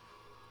this."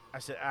 I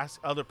said, "Ask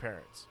other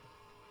parents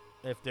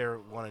if they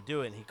want to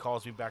do it." And he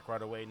calls me back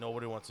right away.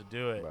 Nobody wants to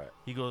do it. Right.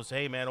 He goes,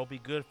 "Hey, man, it'll be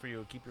good for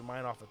you. Keep your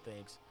mind off of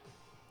things."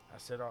 I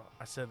said, "All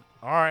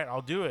right,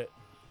 I'll do it.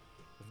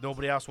 If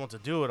nobody else wants to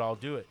do it, I'll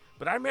do it."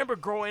 But I remember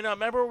growing up.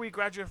 Remember when we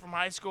graduated from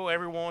high school?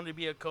 Everyone wanted to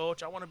be a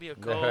coach. I want to be a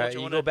coach. Right.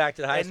 You go back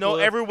to the high school. No,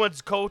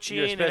 everyone's coaching.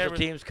 You're a special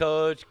teams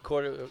coach,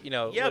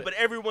 Yeah, but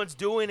everyone's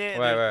doing it.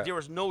 And Right. There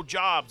was no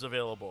jobs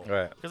available.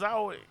 Right. Because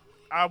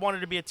I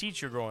wanted to be a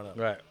teacher growing up.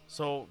 Right.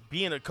 So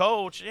being a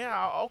coach,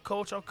 I'll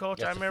coach. That's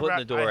I the remember foot in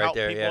the door I right helped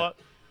there, people yeah. up.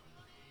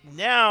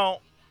 Now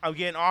I'm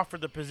getting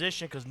offered the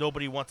position because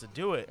nobody wants to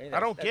do it. I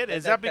don't get it.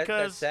 Is that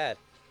because? That's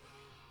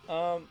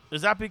sad.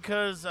 Is that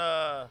because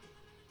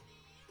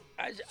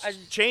I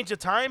just change the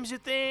times? You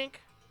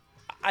think?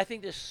 I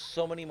think there's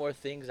so many more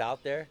things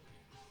out there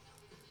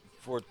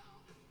for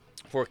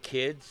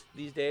kids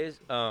these days.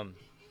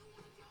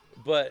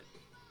 But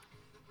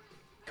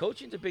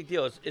coaching's a big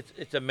deal.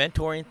 It's a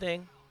mentoring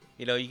thing.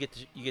 You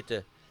get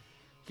to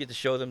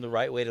show them the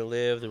right way to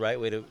live, the right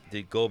way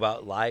to go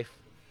about life.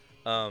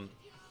 I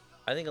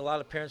think a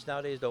lot of parents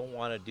nowadays don't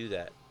want to do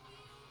that.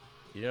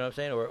 You know what I'm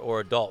saying? Or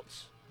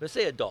adults. Let's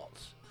say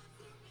adults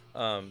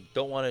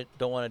don't want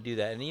to do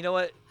that. And you know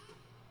what?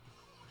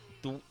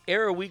 The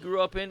era we grew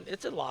up in,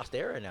 it's a lost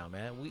era now,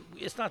 man.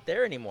 It's not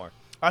there anymore.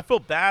 I feel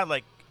bad.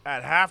 Like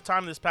at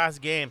halftime this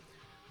past game,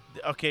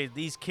 okay,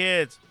 these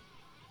kids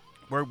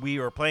where we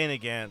were playing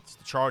against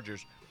the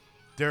Chargers,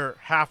 they're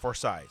half our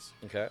size.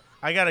 Okay.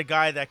 I got a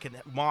guy that can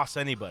moss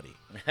anybody,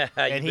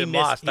 and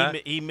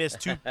he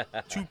missed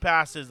two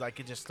passes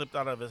like it just slipped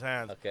out of his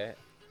hands. Okay.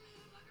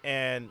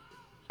 And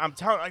I'm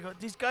telling,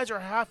 these guys are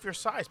half your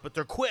size, but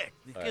they're quick.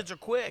 These kids are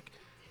quick,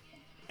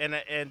 and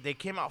they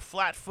came out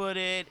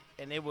flat-footed,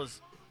 and it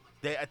was,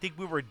 I think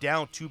we were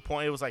down 2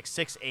 points. It was like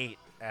 6-8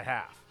 at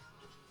half.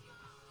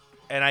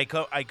 And I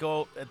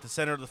go at the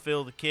center of the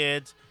field, the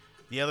kids.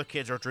 The other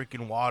kids are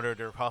drinking water.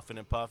 They're huffing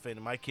and puffing,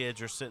 and my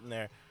kids are sitting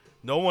there.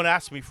 No one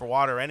asked me for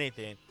water or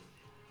anything,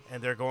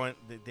 and they're going.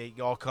 They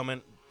all come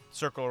in,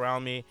 circle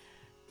around me,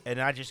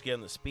 and I just give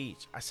them the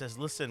speech. I says,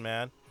 "Listen,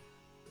 man,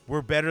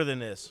 we're better than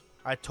this.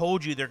 I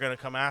told you they're going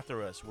to come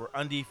after us. We're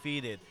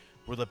undefeated.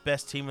 We're the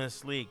best team in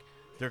this league.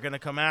 They're going to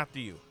come after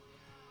you.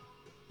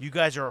 You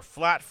guys are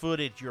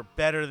flat-footed. You're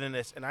better than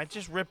this." And I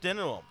just ripped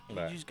into them.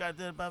 Right. You just got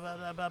the blah, blah,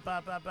 blah, blah,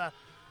 blah, blah, blah.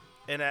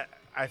 And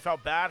I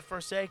felt bad for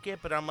a second,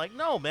 but I'm like,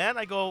 no, man.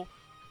 I go,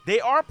 they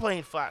are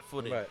playing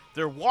flat-footed. Right.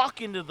 They're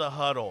walking to the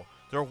huddle.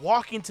 They're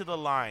walking to the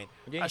line.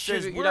 You're I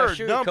says, not we're number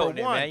sugarcoating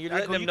it, one. man. You're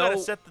letting them you know. got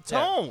to set the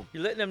tone. Yeah.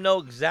 You're letting them know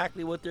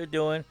exactly what they're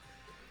doing.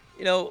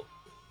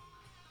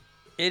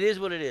 It is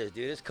what it is,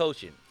 dude. It's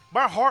coaching.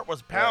 My heart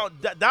was pounding.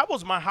 Right. That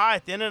was my high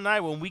at the end of the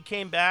night when we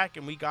came back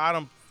and we got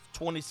them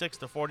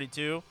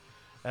 26-42,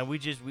 and we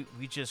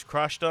just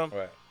crushed them.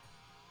 Right.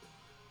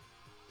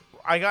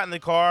 I got in the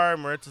car,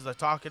 and Maritza's like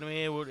talking to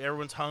me.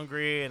 Everyone's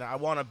hungry, and I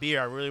want a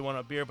beer. I really want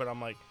a beer, but I'm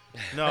like,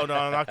 no, I'm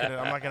not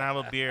gonna have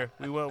a beer.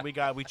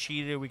 We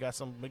cheated. We got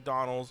some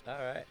McDonald's. All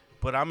right.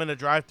 But I'm in the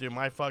drive-thru.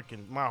 My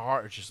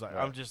heart is just like,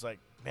 right. I'm just like,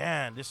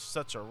 man, this is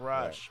such a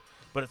rush. Right.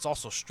 But it's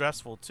also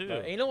stressful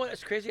too. You know what?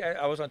 It's crazy.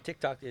 I was on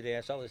TikTok the other day.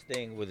 I saw this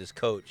thing with his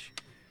coach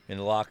in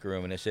the locker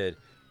room, and it said,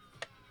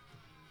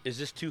 "Is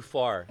this too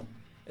far?"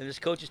 And this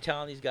coach is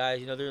telling these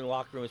guys, they're in the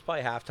locker room. It's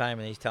probably halftime,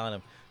 and he's telling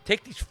them,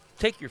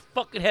 "Take your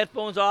fucking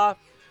headphones off.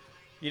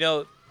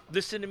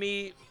 Listen to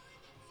me."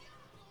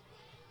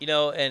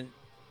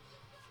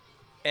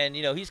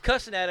 And he's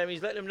cussing at him.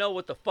 He's letting them know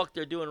what the fuck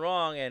they're doing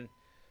wrong,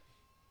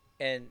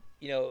 and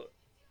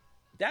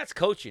that's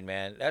coaching,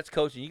 man. That's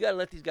coaching. You got to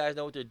let these guys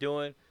know what they're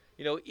doing.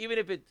 Even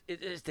if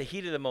it's the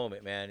heat of the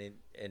moment, man.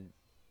 And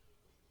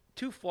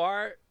too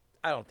far,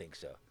 I don't think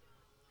so.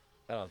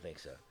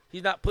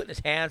 He's not putting his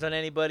hands on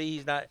anybody.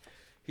 He's not.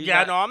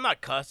 No, I'm not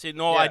cussing.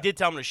 No, I did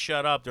tell him to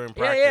shut up during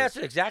practice. Yeah, that's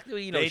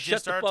exactly what They shut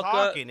just start the fuck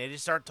talking. up. They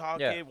just start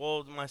talking. Yeah.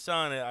 Well, my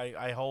son,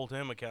 I hold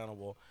him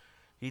accountable.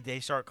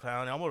 They start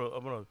clowning. I'm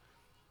gonna.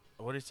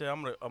 What do they say?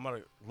 I'm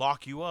gonna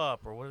lock you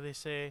up, or what do they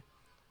say?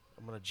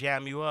 I'm gonna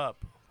jam you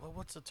up.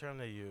 What's the term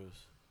they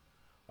use?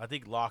 I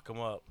think lock them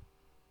up.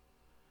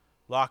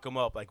 Lock them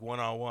up, like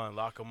one-on-one.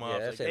 Lock them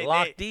up. Yeah, like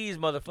lock these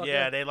motherfuckers.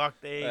 Yeah,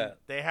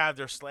 they have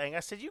their slang.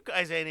 I said, you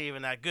guys ain't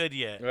even that good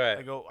yet.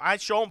 Right. I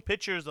show them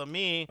pictures of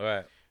me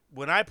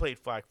when I played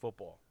flag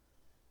football.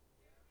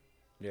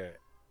 Yeah.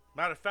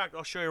 Matter of fact,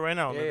 I'll show you right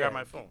now. I'm going to grab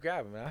my phone.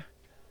 Grab him, man.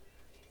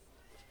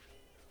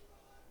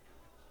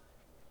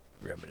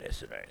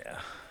 Reminiscing right now.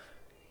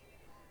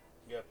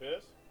 You got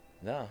pissed?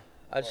 No.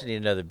 I just need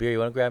another beer. You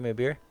want to grab me a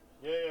beer?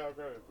 Yeah, I'll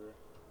grab a beer.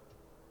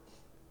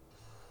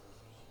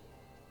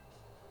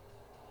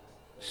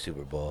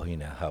 Super Bowl, you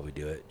know how we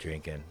do it.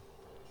 Drinking,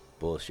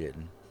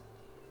 bullshitting,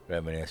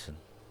 reminiscing.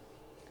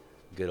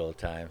 Good old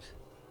times.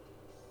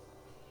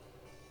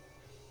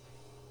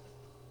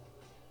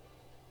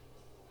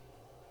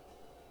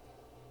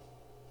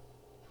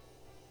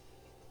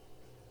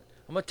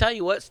 I'm gonna tell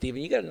you what,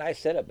 Steven, you got a nice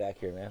setup back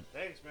here, man.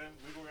 Thanks, man.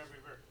 We go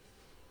everywhere.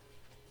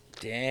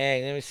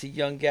 Dang, let me see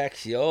young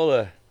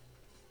Gaxiola.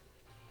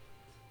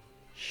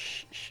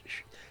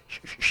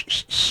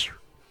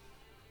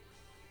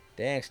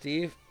 Dang,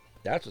 Steve,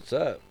 that's what's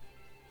up.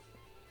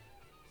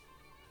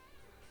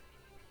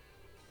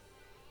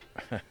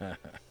 I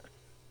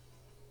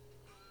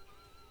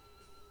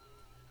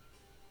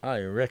don't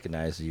even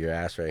recognize your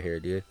ass right here,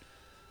 dude.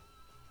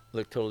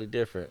 Look totally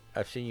different.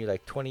 I've seen you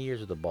like 20 years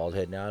with a bald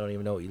head. Now I don't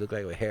even know what you look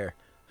like with hair.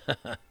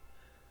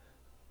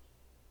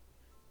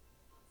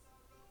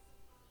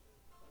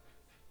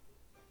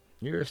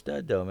 You're a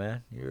stud, though,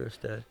 man. You're a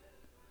stud.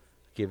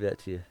 Give that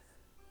to you.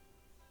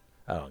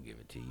 I don't give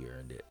it to you. You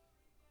earned it.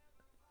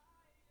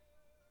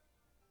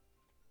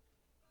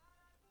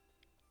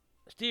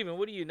 Steven,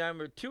 what are you,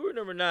 number 2 or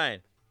number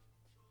 9?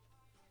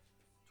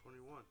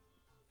 21.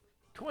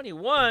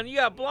 21? You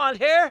got blonde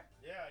hair?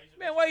 Yeah.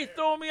 Man, why are you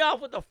throwing me off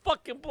with the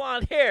fucking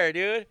blonde hair,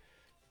 dude?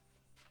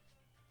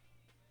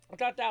 I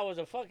thought that was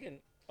a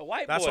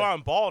white boy. That's why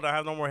I'm bald. I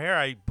have no more hair.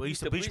 I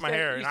used to bleach my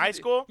hair in high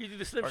school. You do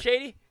the Slim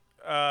Shady?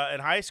 In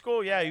high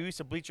school, yeah, you used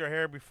to bleach your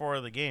hair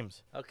before the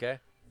games. Okay.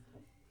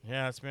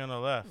 Yeah, that's me on the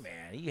left.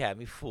 Man, you had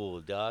me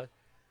fooled, dog.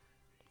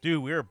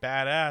 Dude, we were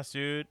badass,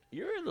 dude.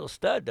 You're a little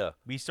stud, though.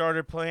 We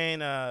started playing.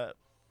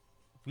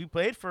 We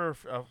played for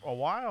a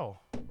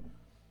while,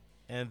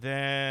 and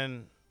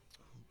then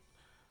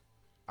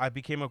I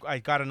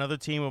got another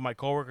team with my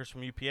coworkers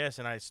from UPS,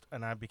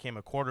 and I became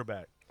a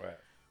quarterback. Right.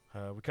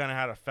 We kind of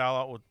had a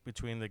fallout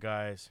between the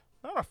guys.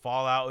 Not a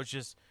fallout. It was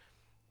just,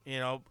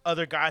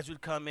 other guys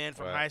would come in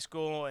from high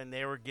school, and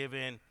they were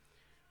given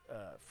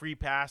free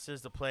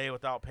passes to play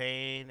without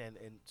paying, and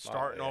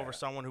starting over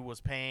someone who was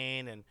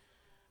paying, and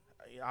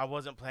I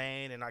wasn't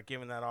playing and not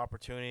given that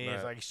opportunity. Right.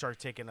 It's like you start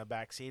taking a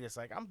back seat. It's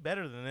like, I'm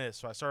better than this.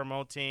 So I started my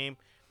own team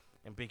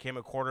and became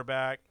a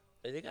quarterback.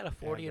 They got a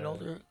 40 and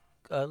older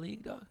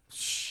league, dog?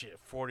 Shit,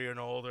 40 and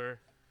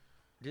older.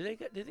 Did they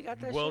got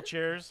that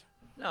Wheelchairs? shit?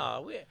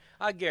 No,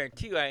 I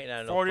guarantee you I ain't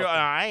on no 40. fucking...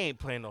 I ain't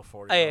playing no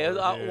 40. Hey,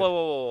 older, dude.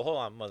 whoa, hold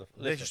on, mother.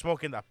 Unless you're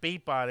smoking the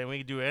beep on it, we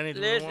can do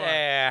anything Listen, we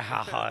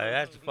want.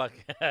 that's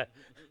fucking...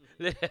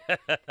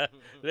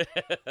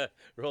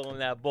 Rolling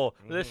that bull.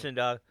 Listen,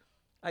 dog.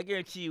 I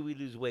guarantee you we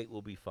lose weight,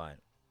 we'll be fine.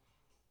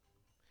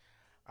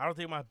 I don't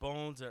think my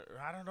bones are...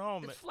 I don't know.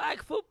 It's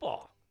flag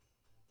football.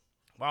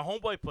 My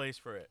homeboy plays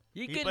for it.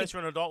 He plays for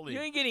an adult league.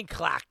 You ain't getting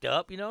clacked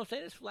up, you know what I'm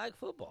saying? It's flag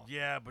football.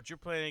 Yeah, but you're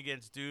playing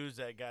against dudes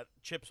that got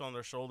chips on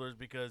their shoulders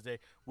because they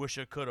wish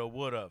I coulda,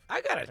 woulda. I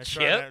got a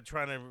chip.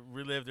 Trying to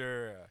relive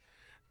their...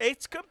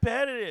 it's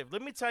competitive.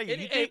 Let me tell you.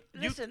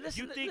 Listen,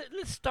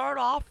 let's start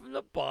off from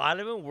the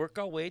bottom and work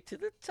our way to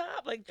the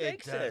top, like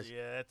Jake says.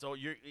 Yeah, that's all.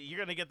 You're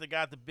gonna get the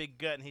guy with the big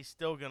gut, and he's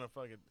still gonna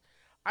fucking...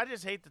 I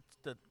just hate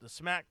the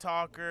smack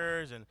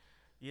talkers and...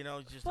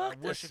 just Fuck I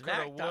wish I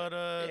coulda,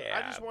 woulda. Yeah,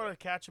 I just want to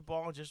catch a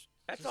ball and just...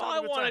 That's just all I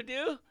have a good want to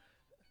time. do.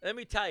 Let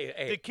me tell you.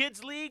 Hey, The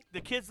kids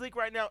league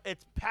right now,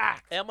 it's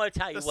packed. I'm going to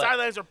tell you The what.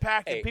 sidelines are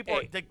packed, and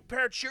the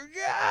parents cheer,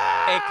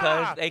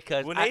 yeah! Hey,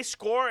 cuz. When they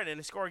score and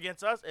they score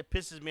against us, it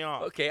pisses me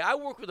off. Okay, I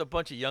work with a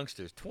bunch of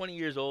youngsters, 20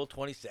 years old,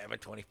 27,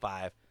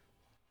 25.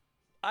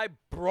 I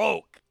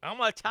broke. I'm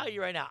going to tell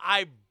you right now.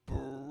 I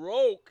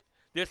broke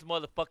this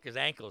motherfucker's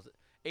ankles.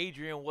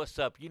 Adrian, what's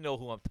up? You know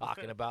who I'm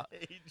talking about.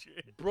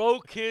 Adrian.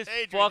 Broke his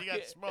Adrian, fucking... you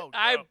got smoked,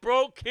 I bro.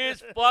 broke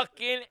his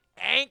fucking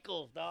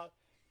ankles, dog.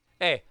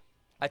 Hey,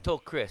 I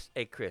told Chris,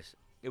 it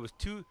was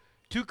two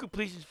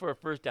completions for a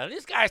first down.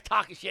 This guy's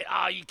talking shit.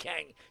 Oh, you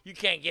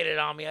can't get it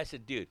on me. I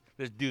said, dude,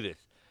 let's do this.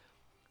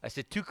 I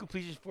said 2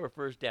 completions for a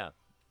first down.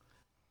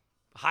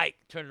 Hike,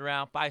 turned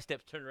around, 5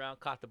 steps, turned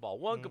around, caught the ball.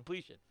 1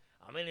 completion.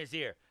 I'm in his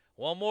ear.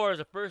 1 more is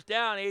a first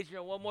down,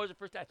 Adrian. 1 more is a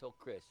first down. I told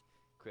Chris,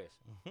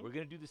 we're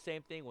going to do the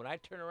same thing. When I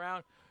turn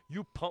around,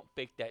 you pump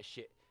fake that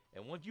shit.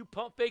 And once you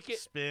pump fake it,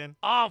 spin.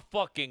 I'm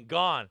fucking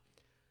gone.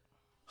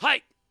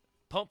 Hike,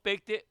 pump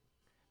faked it.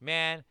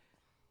 Man,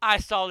 I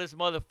saw this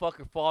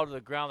motherfucker fall to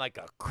the ground like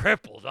a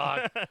cripple,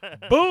 dog.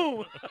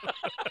 Boom.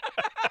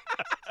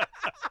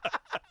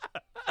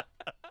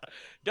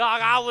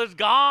 Dog, I was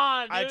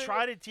gone, dude. I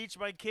try to teach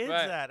my kids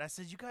that. I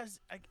said, you guys,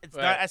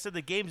 I said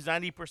the game's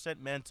 90%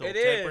 mental,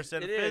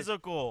 10%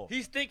 physical.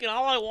 He's thinking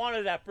all I want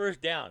is that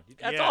first down.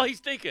 That's all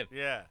he's thinking.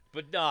 Yeah.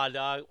 But nah,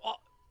 dog.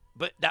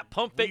 But that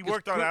pump fake. We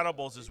worked on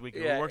audibles this week.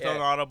 Yeah, we worked on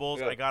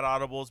audibles. Yeah. I got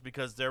audibles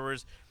because there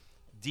was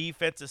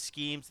defensive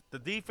schemes. The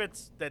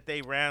defense that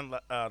they ran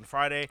on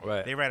Friday,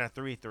 they ran a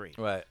 3-3.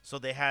 Right. So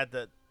they had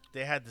the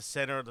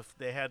center of the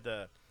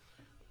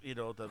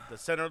the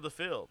center of the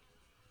field,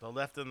 the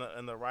left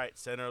and the right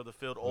center of the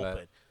field open.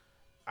 Right.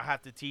 I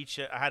had to teach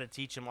him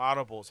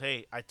audibles.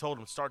 Hey, I told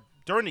him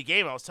during the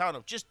game. I was telling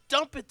him just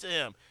dump it to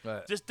him.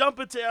 Right. Just dump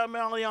it to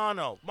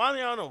Maliano.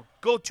 Maliano,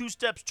 go 2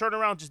 steps, turn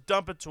around, just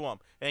dump it to him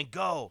and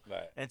go.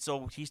 Right. And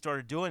so he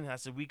started doing it. I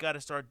said we got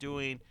to start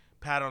doing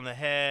pat on the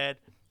head,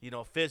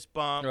 fist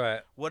bump,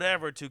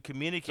 whatever to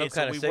communicate.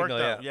 Some kind of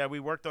signal, we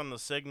worked on the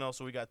signal.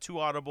 So we got 2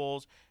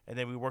 audibles, and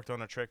then we worked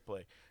on a trick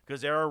play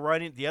because they were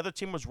running. The other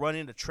team was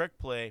running the trick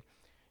play,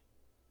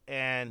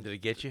 and did it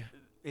get you?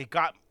 It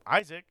got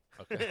Isaac.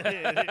 Okay.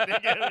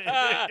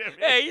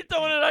 Hey, you're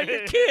throwing it on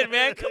your kid,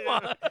 man. Come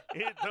on.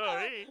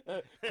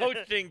 Coach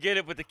didn't get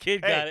it, but the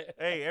kid got it.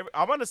 Hey,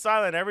 I'm on the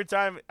sideline every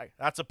time.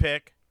 That's a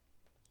pick.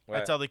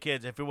 Right. I tell the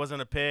kids if it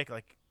wasn't a pick,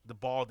 like the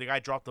guy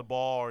dropped the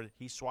ball or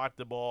he swiped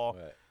the ball.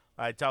 Right.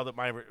 I tell that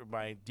my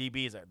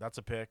DBs that's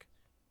a pick.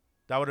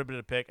 That would have been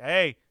a pick.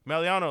 Hey,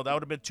 Meliano, that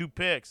would have been 2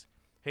 picks.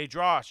 Hey,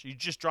 Josh, you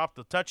just dropped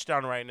the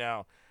touchdown right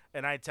now.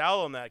 And I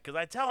tell them that because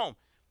I tell them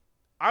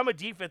I'm a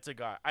defensive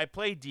guy. I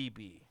play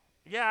DB.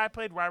 Yeah, I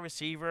played wide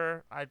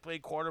receiver. I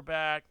played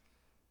quarterback.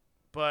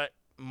 But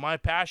my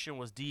passion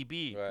was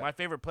DB. Right. My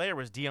favorite player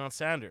was Deion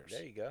Sanders.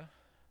 There you go.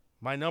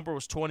 My number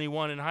was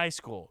 21 in high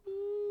school.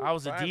 I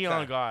was a prime Deion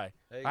time. guy.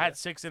 There you I had go.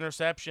 6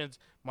 interceptions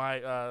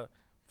my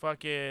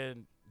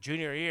fucking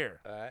junior year.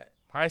 All right.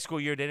 High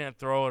school year, they didn't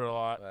throw it a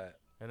lot. Right.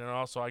 And then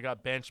also I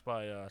got benched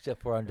by Except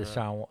for under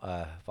Deshaun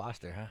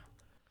Foster, huh?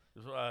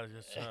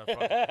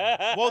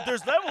 well,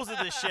 there's levels of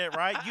this shit,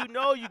 right? You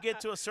know you get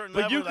to a certain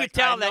But level. you could like,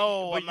 tell I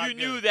know that. I'm But you not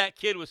knew good. that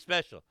kid was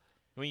special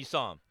when you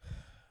saw him.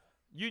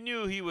 You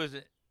knew he was.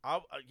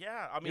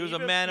 Yeah, I mean, He was a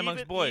even- man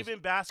amongst even- boys. Even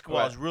basketball,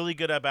 I was really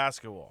good at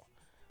basketball.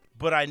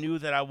 But I knew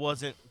that I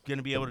wasn't going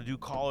to be able to do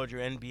college or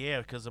NBA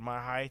because of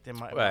my height and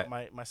my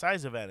Right. my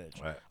size advantage.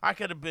 Right. I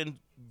could have been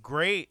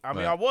great. I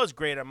mean, Right. I was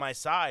great at my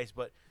size,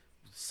 but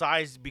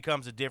size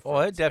becomes a difference. Oh,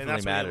 it and definitely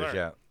that's when you matters.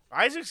 learn. Yeah.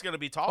 Isaac's going to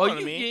be taller Oh,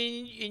 than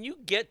me. and you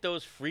get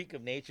those freak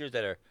of natures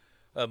that are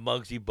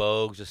Muggsy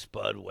Bogues, a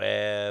Spud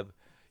Webb.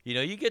 You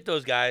know, you get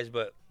those guys,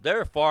 but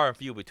they're far and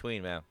few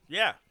between, man.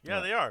 Yeah,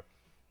 Yeah. they are.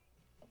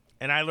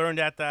 And I learned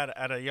that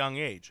at a young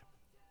age.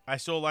 I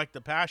still like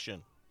the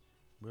passion.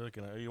 We're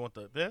looking at. You want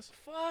this?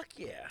 Fuck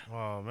yeah.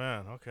 Oh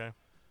man, okay.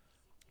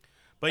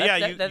 But That's-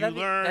 yeah, that- you that-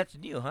 learn. That's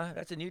new, huh?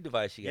 That's a new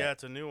device you got. Yeah,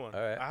 it's a new one.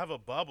 All right. I have a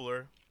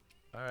bubbler.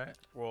 All right.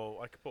 Well,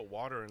 I could put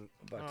water in. I'm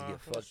about to get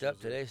what fucked up is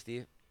it? today,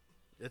 Steve.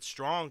 It's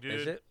strong, dude.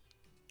 Is it?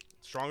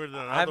 Stronger than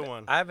I another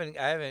one.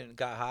 haven't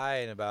got high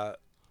in about,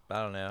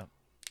 I don't know,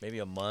 maybe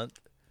a month.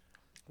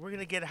 We're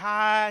gonna get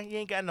high. You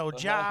ain't got no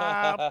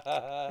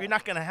job. You're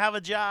not gonna have a Oh,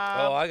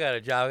 job. I got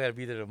a job. I got to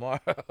be there tomorrow.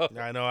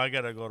 I know. I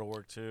gotta go to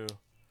work too.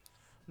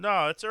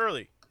 No, it's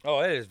early. Oh,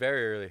 it is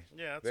very early.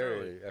 Yeah, it's Very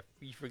early. early.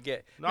 You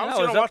forget. No, Man, I'm I just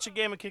was gonna up- watch a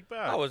game and kick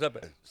back. I was up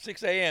at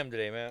 6 a.m.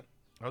 today, man.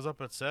 I was up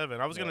at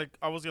 7. I was Yeah.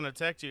 gonna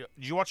text you.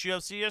 Did you watch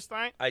UFC last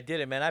night? I did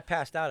it, man. I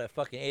passed out at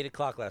fucking 8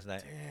 o'clock last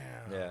night.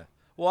 Damn. Yeah.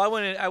 Well, I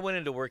went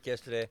into work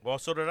yesterday. Well,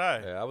 so did I.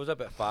 Yeah, I was up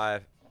at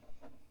 5.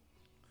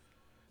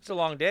 It's a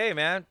long day,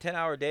 man.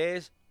 10-hour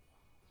days.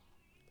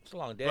 It's a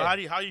long day. But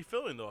how you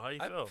feeling though? How you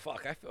feel?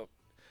 I feel.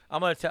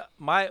 I'm gonna tell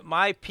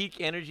my peak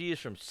energy is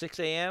from 6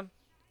 a.m.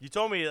 You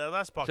told me that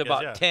last podcast. to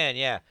about yeah. 10.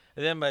 Yeah,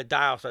 and then my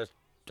dial starts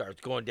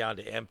going down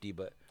to empty.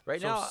 But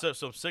right now, So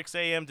 6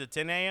 a.m. to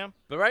 10 a.m.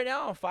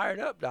 I'm fired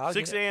up, dog.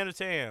 6 a.m. to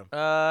 10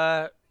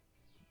 a.m.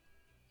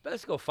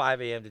 Let's go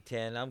 5 a.m. to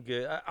 10. I'm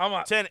good. I'm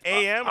at 10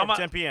 a.m. I'm or at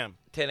 10 p.m.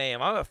 10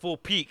 a.m. I'm at full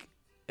peak,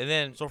 and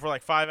then So for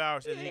like 5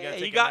 hours, and then yeah,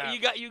 you gotta take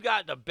a nap. you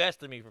got the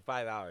best of me for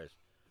 5 hours,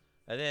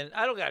 and then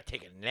I don't gotta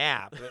take a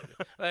nap.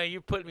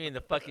 You're putting me in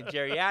the fucking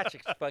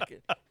geriatrics,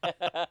 fucking.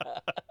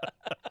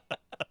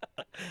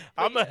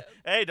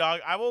 Hey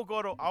dog, I will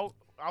go to.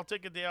 I'll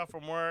take a day off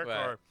from work,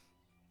 Right. or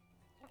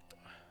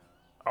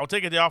I'll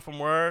take a day off from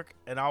work,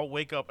 and I'll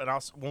wake up and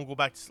won't go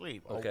back to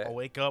sleep. Okay. I'll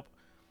wake up,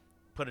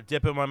 put a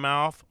dip in my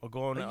mouth. I'll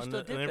go in Oh, you the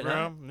still living dipping, huh?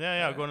 room.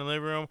 Yeah, I'll go in the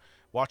living room,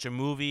 watch a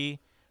movie,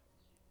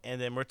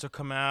 and then Mirta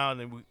come out, and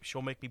then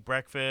she'll make me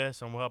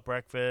breakfast, and we'll have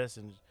breakfast,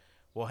 and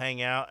we'll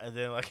hang out, and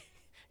then like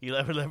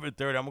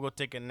 11:30, I'm gonna go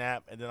take a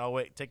nap, and then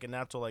I'll take a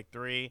nap till like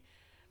 3.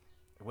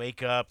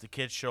 Wake up, the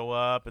kids show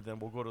up, and then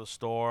we'll go to the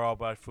store. I'll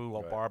buy food,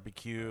 I'll Right.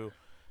 barbecue,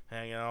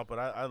 hang out. But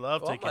I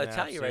love Well, I'm taking gonna naps.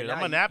 tell you right dude. now,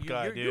 I'm a nap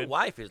guy, your dude.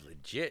 wife is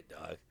legit,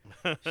 dog.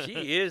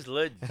 She is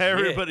legit.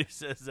 Everybody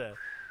says that.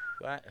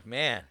 Right,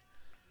 man.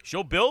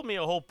 She'll build me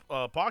a whole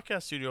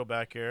podcast studio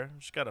back here.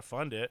 Just gotta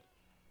fund it.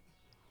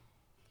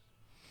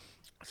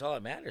 That's all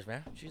that matters,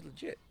 man. She's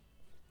legit.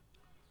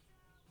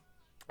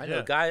 I Yeah.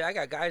 know guys. I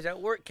got guys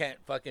at work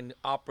can't fucking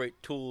operate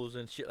tools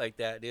and shit like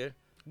that, dude.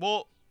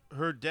 Well,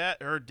 her dad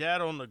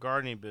owned the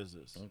gardening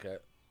business. Okay.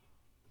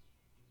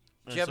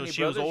 And She have so any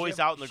she was brothers? always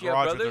She have- out in the she have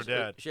garage with brothers? her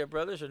dad. She have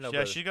brothers or no Yeah,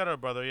 brothers? she got a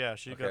brother. Yeah,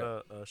 she Okay.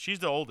 got a. She's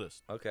the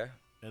oldest, Okay.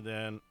 and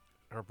then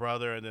her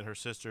brother, and then her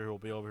sister, who will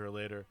be over here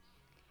later.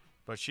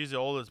 But she's the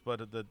oldest.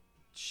 But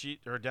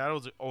her dad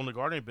owned the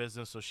gardening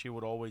business, so she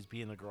would always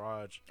be in the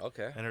garage,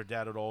 Okay. and her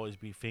dad would always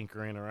be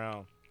tinkering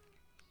around.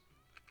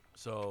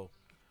 So,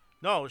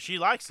 no, she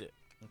likes it.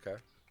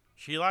 Okay.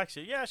 She likes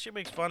it. Yeah, she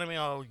makes fun of me.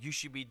 Oh, you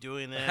should be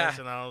doing this,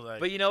 and I was like,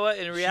 But you know what?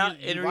 In you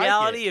reality,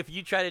 like it. if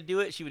you try to do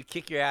it, she would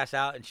kick your ass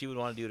out, and she would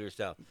want to do it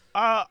herself.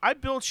 I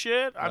build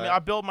shit. I mean, Right. I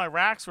build my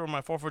racks for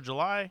my 4th of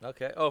July.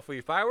 Okay. Oh, for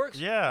your fireworks?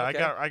 Yeah,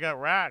 Okay. I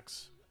got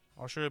racks.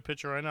 I'll show you a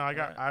picture right now.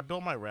 I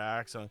built my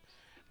racks.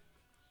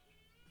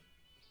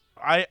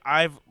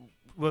 I've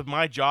with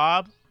my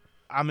job,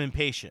 I'm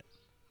impatient.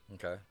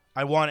 Okay.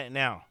 I want it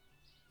now.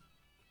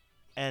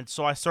 And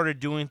so I started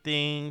doing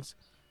things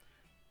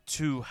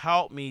to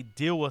help me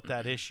deal with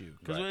that issue.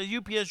 Because Right. a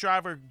UPS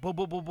driver, boom,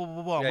 boom, boom, boom,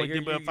 boom, boom. Yeah, I'm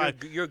like, but if I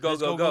you're go,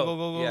 let's go,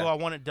 go. Yeah. I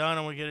want it done.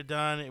 I want to get it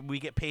done. And we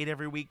get paid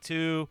every week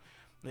too.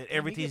 Damn, you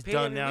Everything's get paid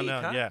done every now.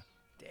 week, huh? Yeah,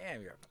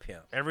 Damn, you're a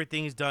pimp.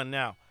 everything's done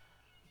now.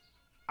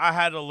 I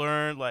had to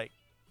learn, like,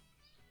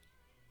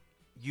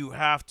 you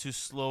have to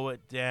slow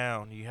it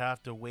down. You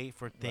have to wait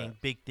for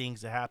big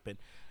things to happen.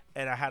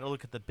 And I had to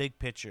look at the big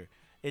picture.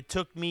 It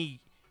took me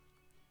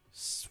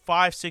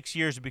 5-6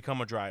 years to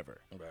become a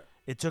driver. Right.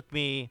 It took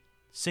me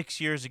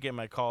 6 years to get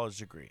my college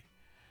degree.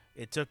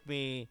 It took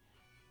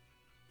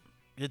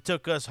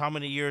us how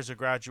many years to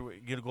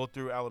graduate, to go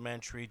through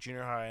elementary,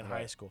 junior high, and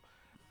high school.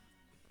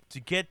 To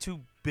get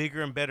to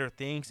bigger and better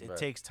things, it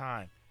takes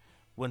time.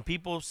 When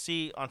people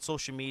see on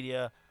social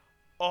media,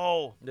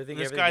 oh, They think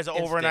this guy's an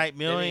everything's overnight instant.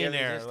 They think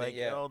millionaire, everything's like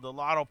instant, yeah. the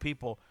lotto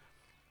people.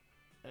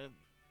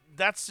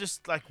 That's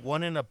just like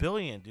 1 in a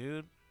billion,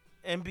 dude.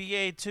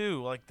 NBA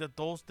too, like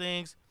those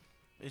things.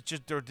 It's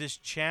just they're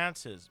just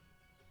chances.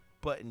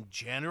 But in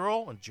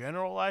general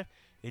life,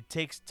 it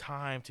takes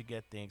time to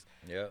get things.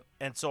 Yeah.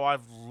 And so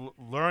I've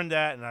learned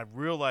that, and I've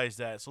realized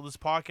that. So this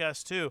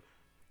podcast too,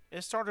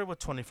 it started with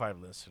 25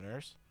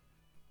 listeners,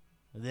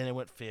 and then it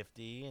went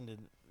 50, and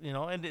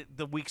then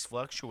the weeks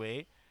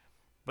fluctuate.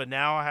 But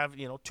now I have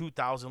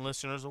 2,000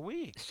 listeners a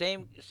week.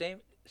 Same.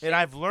 And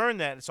I've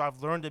learned that, so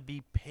I've learned to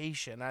be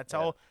patient. I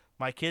tell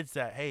my kids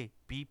that, hey,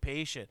 be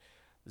patient.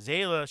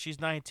 Zayla, she's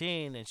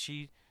 19, and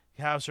she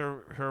has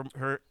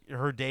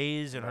her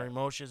days and her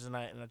emotions, and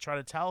I try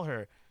to tell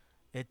her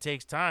it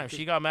takes time.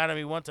 She got mad at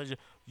me once.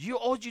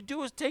 All you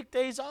do is take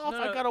days off.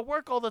 I gotta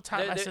work all the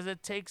time. I said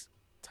it takes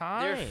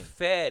time. They're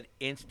fed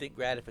instant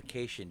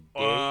gratification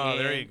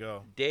There you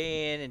go.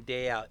 Day in and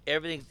day out.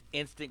 Everything's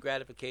instant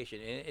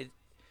gratification, and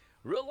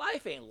real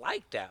life ain't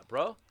like that,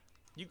 bro.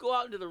 You go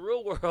out into the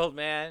real world,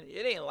 man.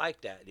 It ain't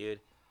like that, dude.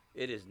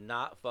 It is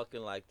not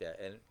fucking like that,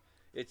 and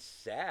it's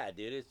sad,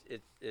 dude.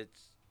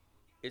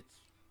 It's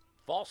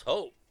false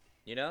hope,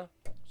 you know.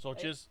 So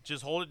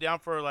just hold it down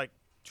for like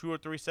 2 or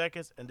 3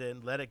 seconds, and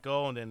then let it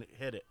go, and then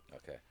hit it.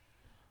 Okay.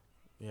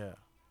 Yeah.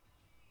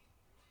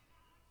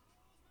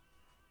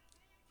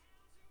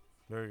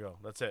 There you go.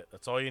 That's it.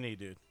 That's all you need,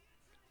 dude.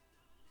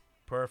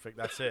 Perfect.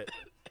 That's it.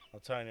 I'm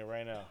telling you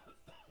right now.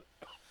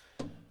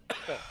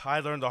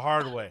 I learned the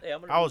hard way. Hey,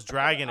 I was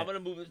dragging it. I'm gonna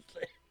move it.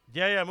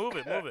 Yeah, move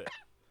it.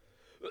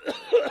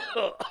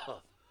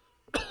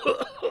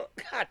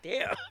 God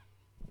damn.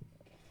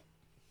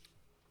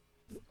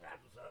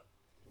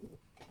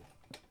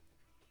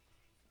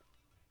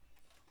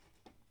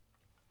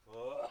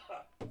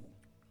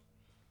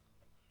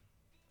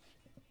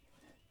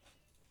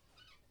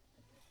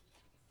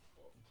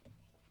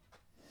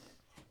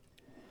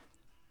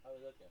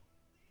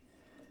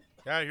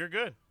 Yeah, you're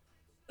good.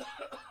 Damn,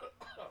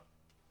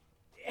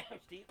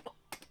 Steve.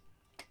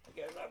 I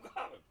guess I'm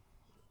coming.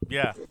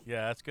 Yeah,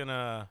 that's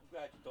gonna.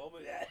 Glad you told me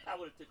that. I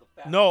would have took a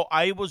fat No,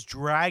 I was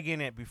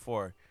dragging it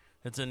before.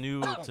 It's a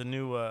new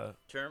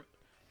term.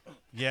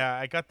 Yeah,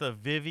 I got the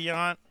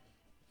Viviant.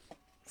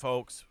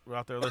 Folks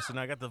out there listening,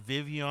 I got the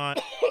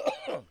Viviant.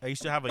 I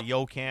used to have a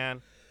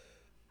Yocan.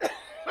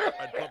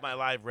 I'd put my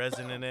live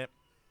resin in it.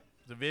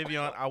 The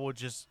Viviant, I would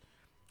just.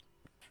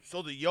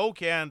 So the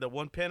Yocan, the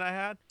one pin I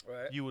had,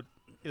 Right.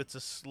 It's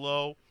a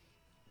slow.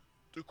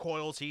 The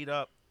coils heat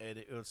up, and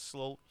it would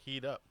slow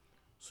heat up,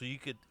 so you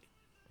could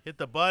hit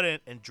the button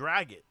and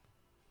drag it.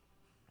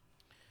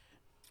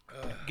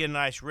 Get a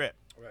nice rip.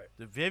 Right.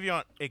 The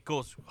Viviant, it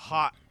goes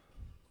hot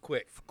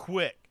Quick.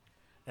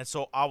 and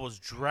so I was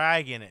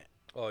dragging it.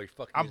 Oh, you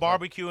fucking. I'm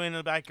barbecuing in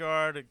the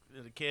backyard,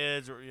 the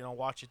kids, or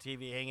watching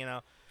TV, hanging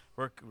out,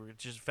 we're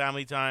just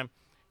family time,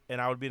 and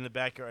I would be in the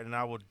backyard, and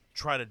I would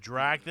try to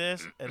drag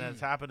this, and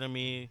it's happened to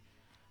me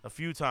a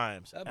few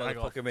times. That and I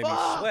go, motherfucker made me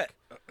 "Fuck, sweat.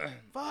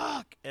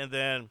 fuck!" And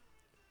then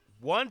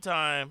one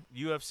time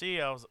UFC,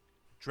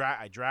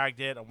 I dragged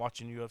it. I'm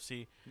watching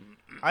UFC.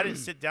 I didn't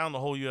sit down the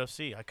whole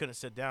UFC. I couldn't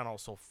sit down. I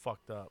was so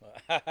fucked up,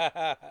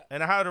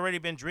 and I had already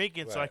been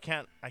drinking, so I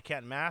Right.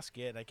 can't mask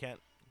it. I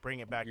can't bring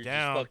it back You're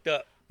down. just fucked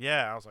up.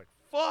 Yeah, I was like,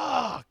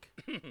 fuck.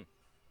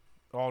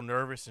 All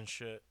nervous and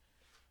shit.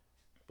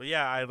 But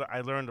yeah,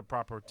 I learned the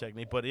proper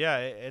technique. But yeah,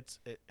 it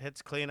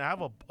hits clean. I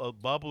have a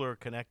bubbler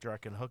connector I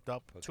can hook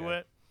up to Okay.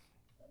 it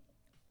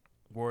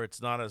where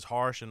it's not as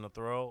harsh in the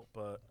throat,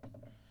 but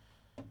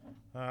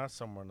that's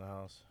somewhere in the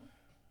house.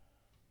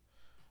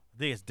 I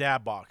think it's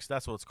Dab Box.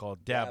 That's what it's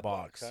called. Dab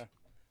Box. Huh?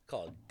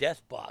 Called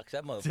Death Box.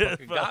 That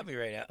motherfucker got me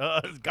right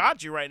now. It's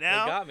got you right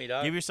now. It got me,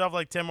 dog. Give yourself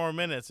like 10 more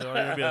minutes or you're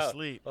going to be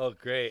asleep. Oh,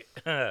 great.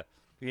 You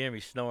hear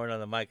me snoring on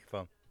the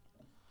microphone.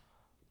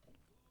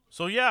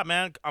 So yeah,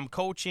 man, I'm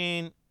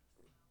coaching,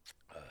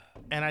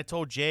 and I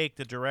told Jake,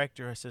 the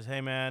director, I says,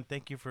 "Hey, man,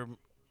 thank you for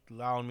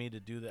allowing me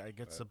to do that. I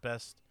guess the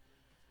best.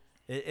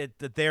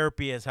 The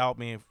therapy has helped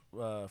me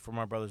for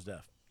my brother's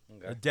death.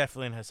 Okay. It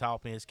definitely has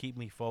helped me. It's keep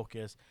me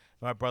focused.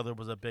 My brother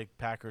was a big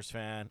Packers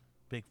fan,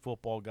 big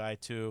football guy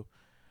too.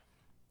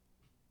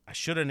 I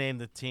should have named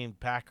the team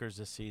Packers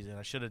this season.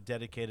 I should have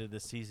dedicated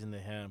this season to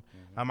him.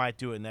 I might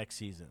do it next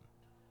season.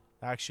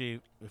 Actually,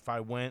 if I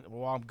win,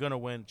 well, I'm gonna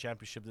win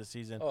championship this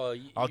season. Oh,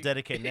 I'll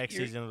dedicate next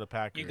season to the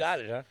Packers. You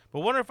got it, huh? But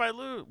wonder if I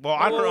lose. Well,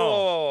 I don't know.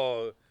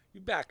 Whoa. You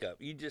back up.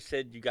 You just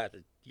said you got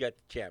the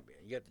champion.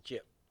 You got the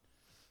chip.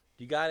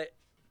 You got it.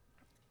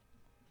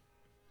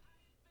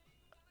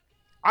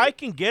 I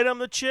can get them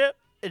the chip.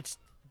 It's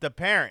the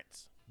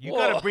parents. You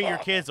got to bring your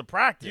kids to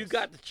practice. You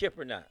got the chip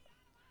or not?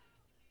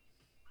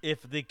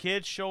 If the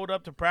kids showed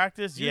up to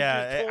practice, You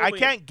yeah. just told I me-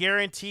 can't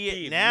guarantee it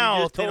Steve, now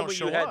you if just they told don't me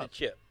show you had up. the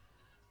chip.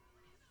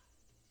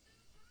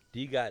 Do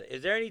you got it?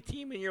 Is there any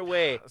team in your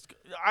way?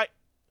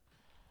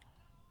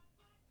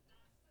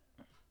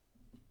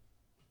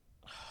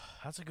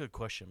 That's a good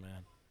question,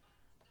 man.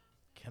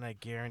 Can I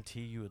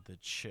guarantee you the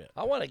chip?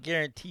 I want to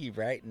guarantee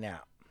right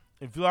now.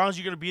 As long as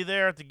you're going to be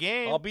there at the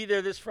game. I'll be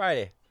there this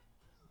Friday.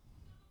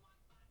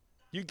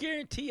 You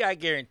guarantee, I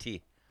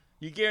guarantee.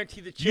 You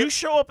guarantee the chip. You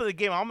show up at the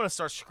game, I'm going to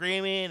start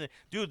screaming.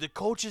 Dude, the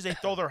coaches, they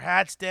throw their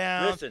hats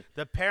down. Listen.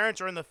 The parents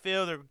are in the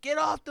field. They're, get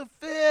off the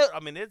field. I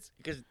mean, it's.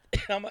 Because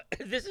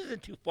this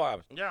isn't too far.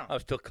 Yeah. I'm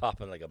still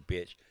coughing like a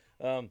bitch.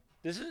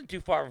 This isn't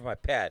too far from my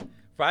pad.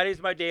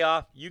 Friday's my day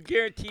off. You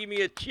guarantee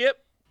me a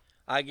chip,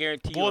 I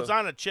guarantee you. Well, it's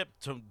not a chip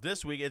to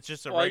this week. It's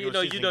just a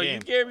regular season game. You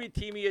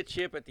guarantee me a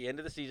chip at the end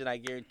of the season. I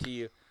guarantee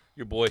you,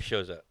 your boy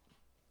shows up.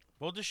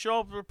 We'll just show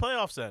up for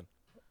playoffs then.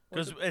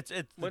 Because it's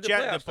when's the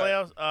the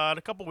playoffs in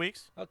a couple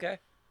weeks. Okay.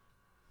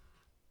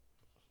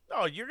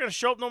 No, you're going to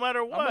show up no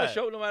matter what. I'm going to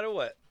show up no matter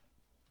what.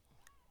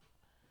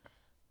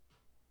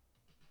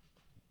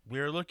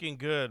 We're looking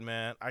good,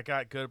 man. I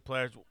got good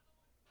players.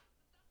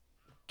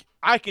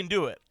 I can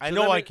do it. I So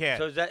know let me- I can.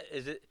 So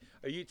is it?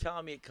 Are you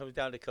telling me it comes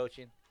down to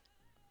coaching?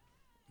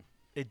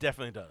 It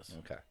definitely does.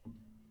 Okay.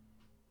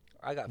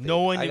 I got faith.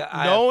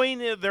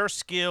 Knowing their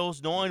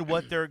skills, knowing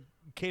what they're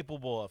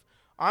capable of.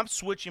 I'm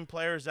switching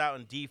players out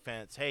in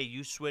defense. Hey,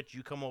 you switch,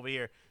 you come over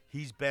here.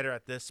 He's better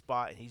at this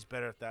spot, and he's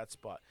better at that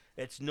spot.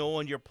 It's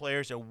knowing your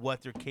players and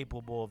what they're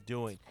capable of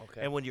doing.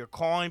 Okay. And when you're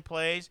calling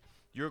plays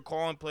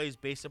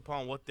based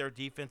upon what their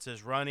defense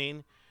is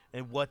running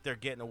and what they're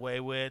getting away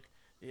with,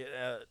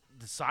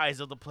 the size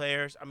of the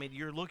players. I mean,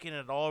 you're looking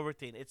at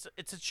everything. It's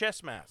a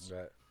chess match.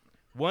 Right.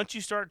 Once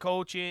you start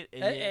coaching,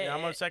 and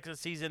I'm on the second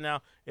season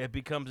now, it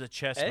becomes a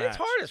chess match. It's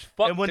hard as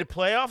fuck. And when the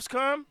playoffs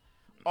come,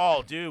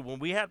 oh, dude, when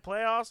we had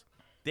playoffs,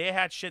 they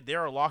had shit. They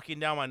were locking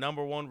down my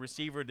number one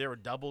receiver. They were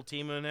double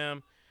teaming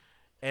him.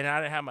 And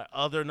I didn't have my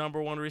other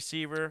number one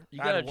receiver. you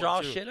got to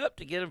draw shit up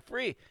to get him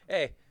free.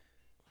 Hey,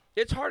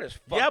 it's hard as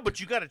fuck. Yeah, but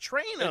you got to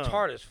train them. It's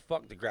hard as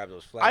fuck to grab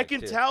those flags. I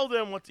can too. tell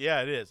them what.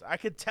 Yeah, it is. I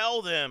can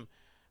tell them,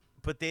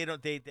 but they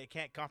don't. They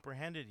can't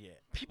comprehend it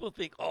yet. People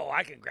think, oh,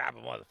 I can grab a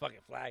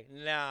motherfucking flag.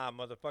 Nah,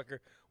 motherfucker.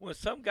 When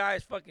some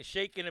guy's fucking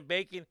shaking and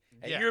baking,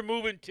 and Yeah. you're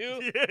moving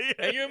too, Yeah.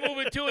 and you're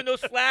moving too, and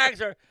those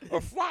flags are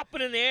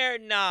flopping in the air,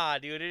 nah,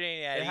 dude, it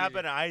ain't that It easy.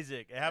 happened to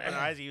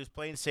Isaac. He was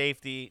playing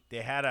safety.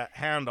 They had a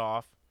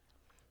handoff,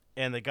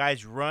 and the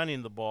guy's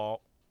running the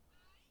ball.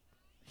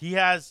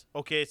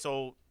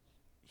 So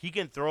he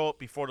can throw it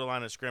before the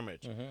line of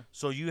scrimmage. Mm-hmm.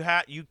 So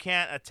you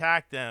can't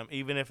attack them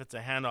even if it's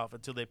a handoff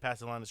until they pass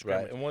the line of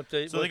scrimmage. Right. And once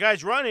So the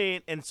guy's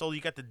running, and so you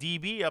got the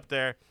DB up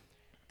there.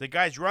 The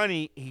guy's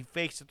running. He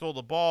fakes to throw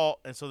the ball,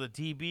 and so the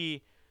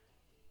DB,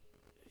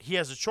 he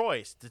has a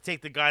choice to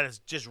take the guy that's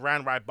just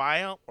ran right by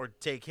him or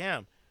take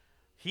him.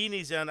 He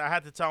needs to. I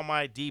had to tell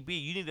my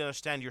DB, you need to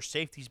understand your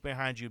safety's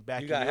behind you,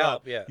 backing got you help,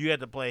 up. yeah. You had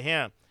to play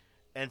him,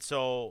 and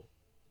so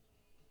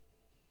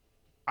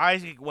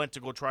Isaac went to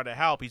go try to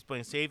help. He's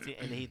playing safety,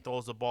 and he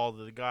throws the ball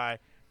to the guy,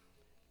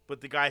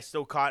 but the guy's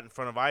still caught in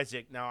front of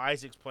Isaac. Now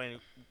Isaac's playing,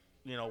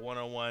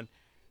 one-on-one,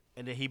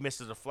 and then he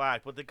misses a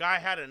flag. But the guy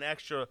had an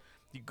extra,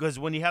 because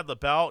when you have the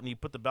belt and you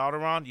put the belt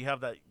around, you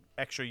have that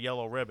extra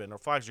yellow ribbon, or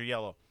flags are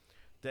yellow.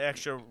 The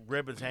extra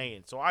ribbon's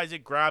hanging. So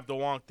Isaac grabbed the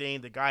wrong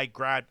thing. The guy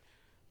grabbed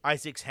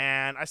Isaac's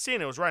hand. I seen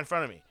it. It was right in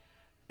front of me.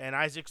 And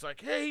Isaac's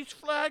like, hey, he's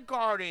flag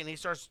guarding. He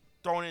starts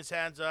throwing his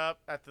hands up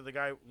after the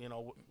guy,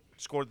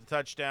 scored the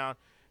touchdown.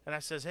 And I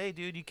says, hey,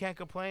 dude, you can't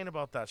complain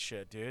about that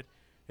shit, dude.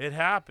 It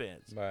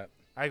happens. Right.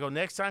 I go,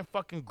 next time,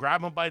 fucking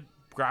grab him by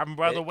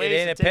the waist It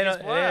ain't and a take his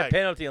penalty. It ain't a flag.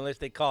 penalty unless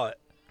they call it.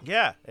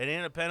 Yeah, it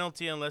ain't a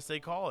penalty unless they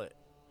call it.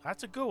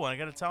 That's a good one. I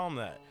got to tell him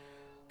that.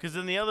 Because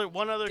then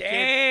one other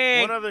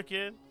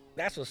kid.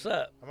 That's what's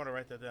up. I'm going to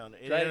write that down.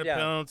 It Write ain't it a down.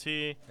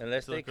 penalty.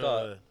 Unless they Look,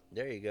 call it.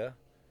 There you go.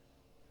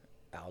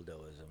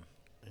 Aldoism.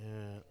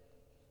 It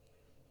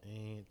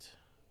ain't.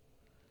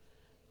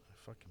 My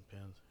fucking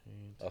pens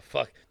ain't Oh,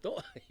 fuck.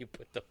 Don't you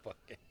put the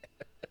fucking.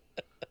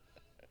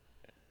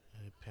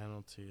 a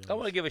penalty. I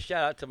want to give a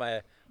shout out to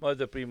my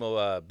mother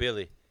primo,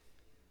 Billy.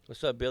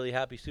 What's up, Billy?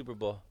 Happy Super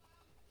Bowl.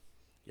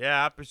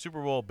 Yeah, happy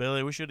Super Bowl,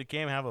 Billy. We should have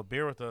came and have a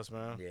beer with us,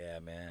 man. Yeah,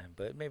 man.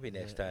 But maybe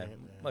next Yeah, time.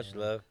 yeah, Much yeah.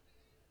 love.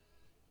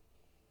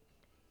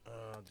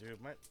 Oh, dude,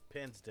 my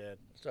pen's dead.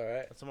 It's all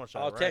right. That's so much.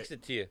 I'll text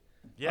it to you.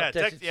 Yeah, I'll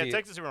text it to you.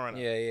 text it to me right now.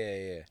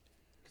 Yeah.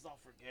 Because I'll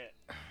forget.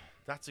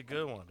 That's a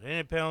good one. It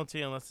ain't a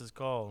penalty unless it's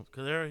called.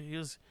 Because he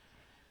was.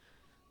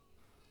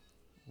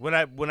 When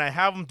I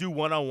have him do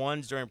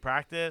one-on-ones during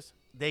practice,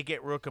 they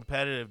get real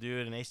competitive,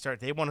 dude, and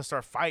they want to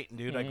start fighting,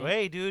 dude. I go,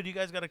 hey, dude, you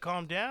guys got to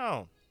calm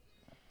down.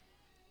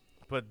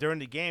 But during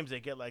the games, they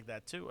get like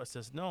that too. I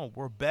says, no,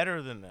 we're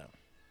better than them.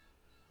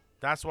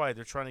 That's why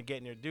they're trying to get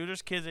in your dude.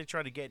 There's kids they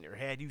try to get in your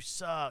head. You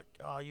suck.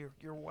 Oh,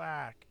 you're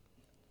whack.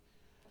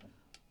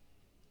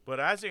 But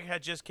Isaac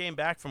had just came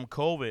back from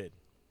COVID,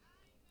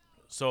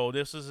 so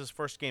this was his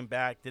first game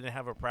back. Didn't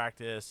have a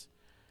practice,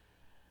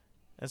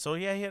 and so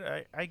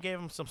yeah, I gave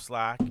him some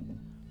slack.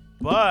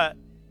 But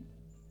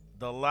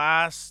the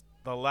last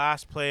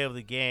play of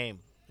the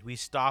game, we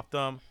stopped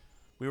them.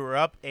 We were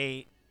up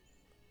 8.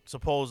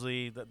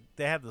 Supposedly,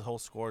 they had the whole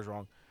scores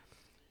wrong.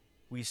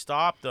 We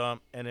stopped them,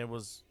 and it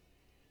was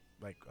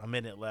like a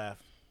minute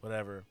left,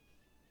 whatever.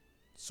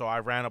 So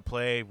I ran a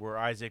play where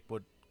Isaac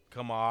would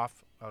come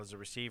off. I was a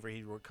receiver.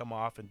 He would come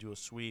off and do a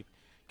sweep,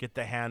 get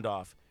the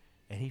handoff,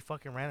 and he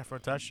fucking ran it for a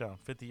touchdown,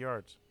 50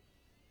 yards.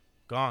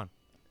 Gone.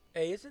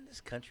 Hey, isn't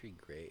this country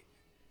great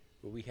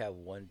where we have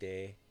one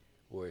day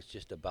where it's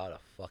just about a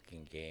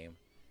fucking game?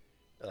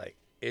 Like,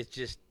 it's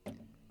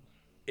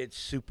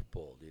Super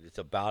Bowl, dude. It's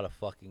about a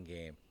fucking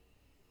game.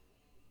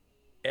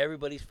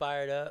 Everybody's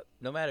fired up,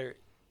 no matter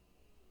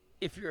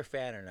if you're a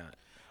fan or not.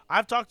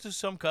 I've talked to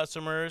some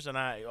customers, and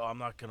I'm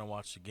not gonna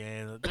watch the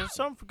game. There's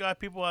some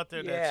people out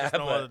there that just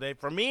know other day.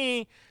 For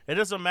me, it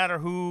doesn't matter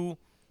whose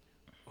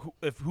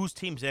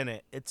team's in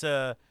it. It's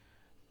a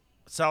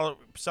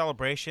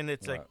celebration.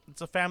 It's Right. like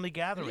it's a family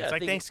gathering. It's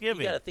like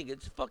Thanksgiving. You gotta think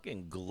it's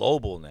fucking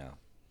global now.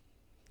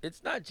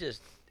 It's not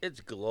just. It's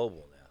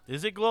global now.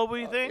 Is it global?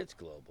 You think? It's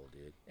global,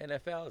 dude.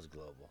 NFL is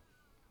global.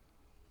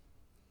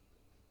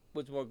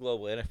 What's more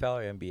global,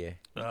 NFL or NBA?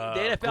 The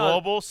NFL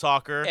global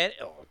soccer.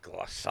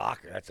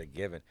 Soccer, that's a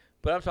given.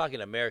 But I'm talking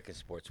American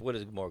sports. What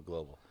is more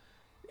global?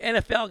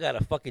 NFL got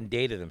a fucking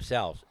day to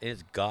themselves. And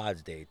it's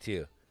God's day,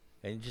 too.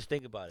 And just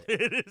think about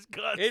it. It is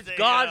God's day. It's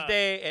God's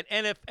day,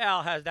 and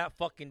NFL has that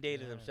fucking day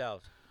to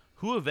themselves.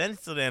 Who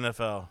invented the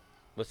NFL?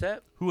 What's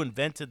that? Who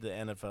invented the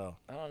NFL?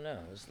 I don't know.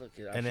 Let's look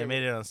it up. And they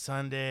made it on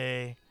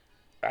Sunday.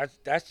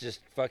 That's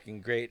just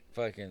fucking great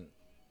fucking...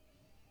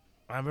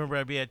 I remember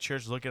I'd be at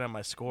church looking at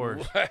my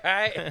scores.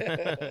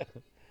 Right?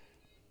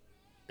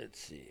 Let's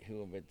see.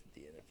 Who invented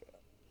the NFL?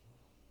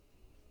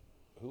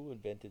 Who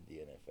invented the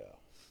NFL?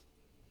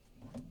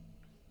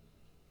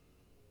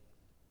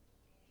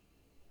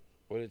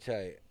 What did it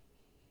tell you?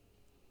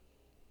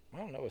 I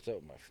don't know what's up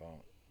with my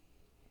phone.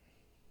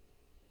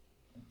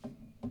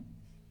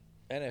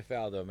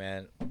 NFL, though,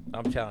 man.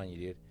 I'm telling you,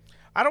 dude.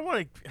 I don't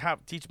want to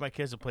teach my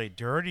kids to play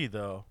dirty,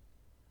 though.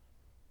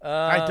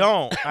 I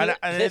don't.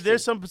 Listen,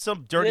 there's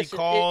some dirty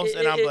calls,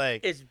 and I'm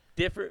like... It's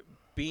different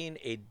being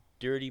a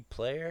dirty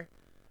player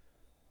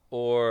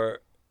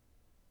or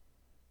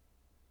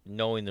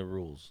knowing the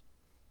rules.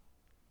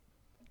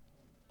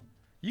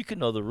 You can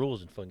know the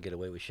rules and fucking get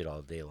away with shit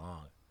all day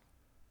long.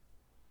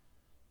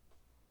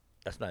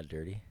 That's not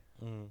dirty.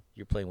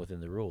 You're playing within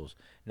the rules.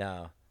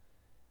 Now,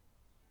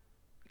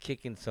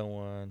 kicking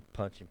someone,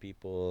 punching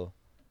people,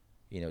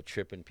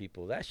 tripping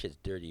people, that shit's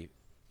dirty.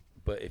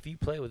 But if you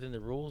play within the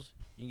rules,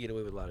 you can get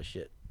away with a lot of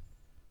shit.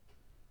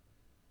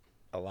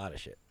 A lot of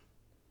shit.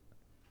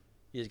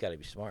 You just got to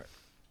be smart.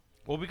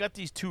 Well, we got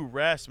these 2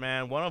 refs,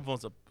 man. One of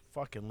them's a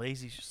fucking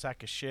lazy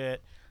sack of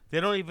shit. They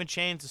don't even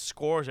change the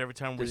scores every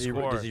time we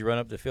score. Does he run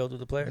up the field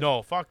with the player?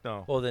 No, fuck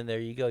no. Well, then there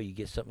you go. You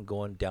get something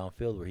going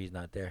downfield where he's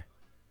not there.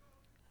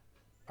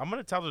 I'm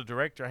going to tell the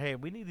director, hey,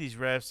 we need these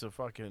refs to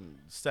fucking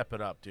step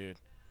it up, dude.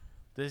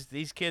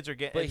 These kids are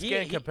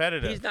getting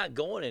competitive. He's not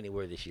going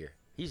anywhere this year.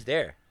 He's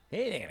there. He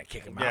ain't going to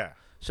kick him out.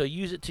 So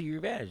use it to your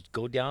advantage.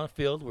 Go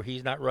downfield where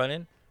he's not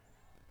running.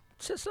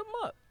 Set something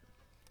up.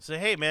 Say,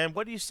 hey, man,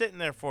 what are you sitting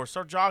there for?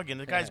 Start jogging.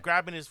 The guy's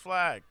grabbing his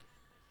flag.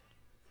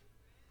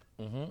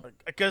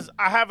 Because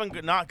I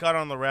haven't not got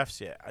on the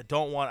refs yet. I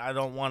don't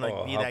want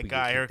to be that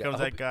guy. Here comes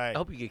that guy. I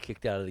hope you get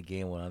kicked out of the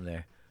game when I'm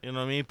there. You know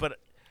what I mean? But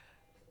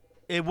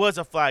it was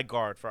a flag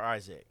guard for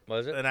Isaac.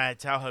 Was it? And I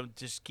tell him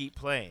just keep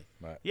playing.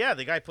 Right. Yeah,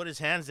 the guy put his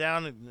hands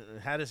down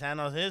and had his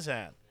hand on his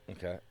hand.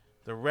 Okay.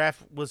 The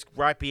ref was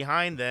right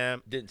behind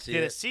them. Didn't see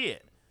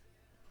it.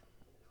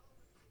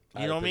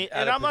 You know what I mean?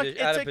 And I'm not.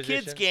 It's a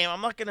kid's game.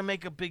 I'm not gonna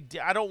make a big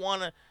deal. I don't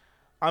want to.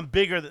 I'm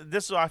bigger.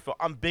 This is what I feel.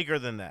 I'm bigger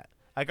than that.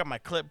 I got my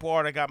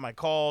clipboard. I got my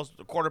calls.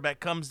 The quarterback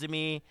comes to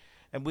me,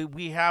 and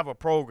we have a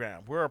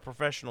program. We're a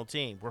professional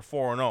team. We're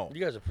 4-0.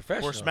 You guys are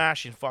professional. We're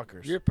smashing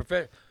fuckers. You're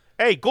professional.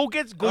 Hey, go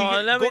get some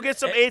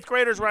 8th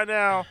graders right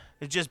now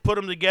and just put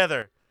them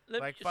together.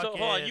 So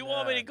hold on, you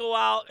want me to go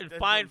out and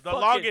find the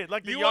longest,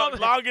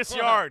 longest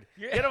yard?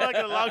 Get them like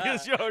the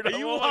longest yard.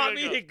 You want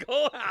me to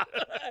go out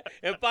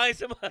and find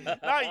some?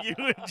 Not you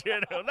in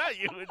general. Not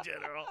you in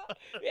general.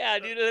 Yeah,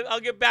 dude. I'll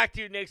get back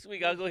to you next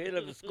week. I'll go hit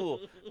up the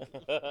school.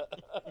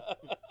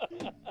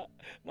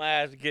 My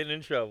ass is getting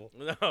in trouble.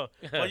 No,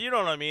 well, you know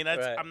what I mean.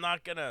 Right. I'm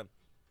not gonna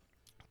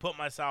put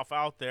myself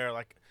out there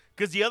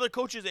because the other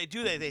coaches they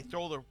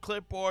throw their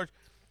clipboards,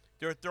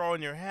 they're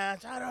throwing your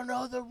hands. I don't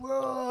know the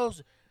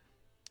rules.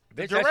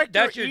 The director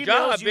that's your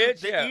job,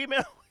 bitch.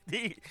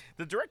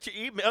 The director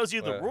emails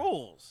you the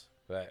rules.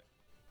 Right.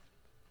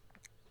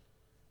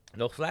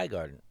 No flag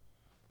garden.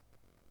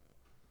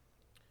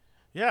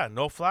 Yeah,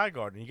 no flag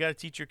guarding. You got to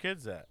teach your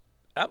kids that.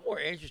 I'm more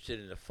interested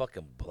in the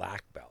fucking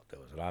black belt. That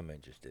was what I'm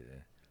interested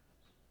in.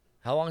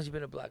 How long has he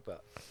been a black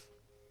belt?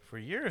 For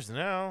years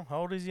now.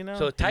 How old is he now?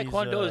 So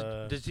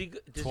Taekwondo He's, does he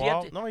 12?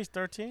 have to? No, he's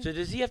 13. So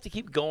does he have to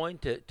keep going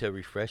to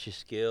refresh his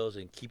skills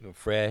and keep him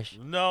fresh?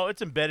 No,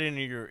 it's embedded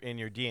in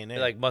your DNA.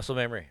 Like muscle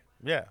memory.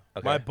 Yeah.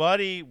 Okay. My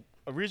buddy,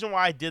 a reason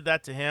why I did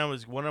that to him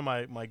is one of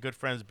my good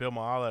friends, Bill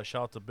Maala.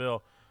 Shout out to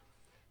Bill.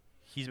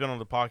 He's been on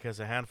the podcast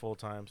a handful of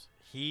times.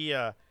 He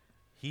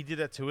did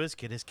that to his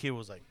kid. His kid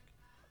was like,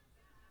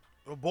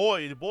 oh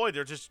boy,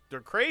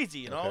 they're crazy,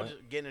 you know,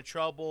 just getting in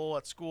trouble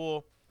at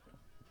school.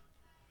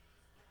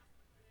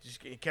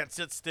 Just he can't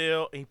sit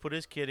still. And he put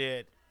his kid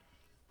in,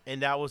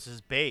 and that was his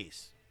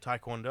base,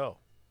 Taekwondo.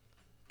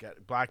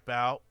 Got black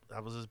belt.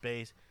 That was his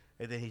base.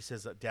 And then he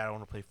says, "Dad, I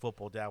want to play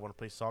football. Dad, I want to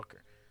play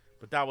soccer."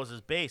 But that was his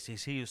base.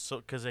 He was so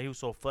because he was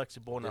so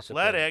flexible and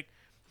athletic.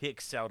 He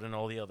excelled in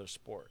all the other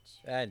sports.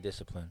 And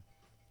discipline.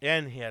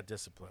 And he had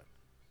discipline.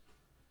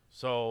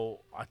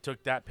 So I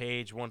took that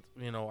page,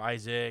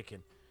 Isaac,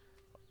 and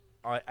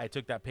I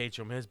took that page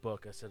from his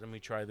book. I said, let me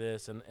try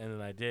this, and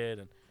then I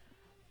did.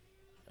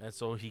 And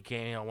so he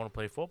came, I want to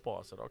play football.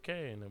 I said,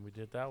 okay, and then we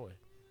did it that way.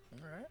 All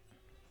right.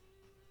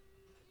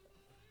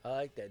 I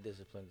like that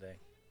discipline thing.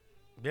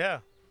 Yeah.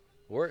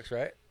 Works,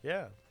 right?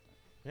 Yeah.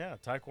 Yeah,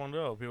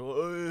 Taekwondo. People,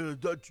 oh,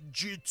 that's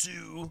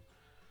jiu-jitsu.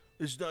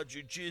 It's not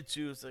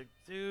jiu-jitsu. It's like,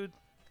 dude.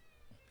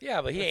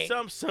 Yeah, but he ain't.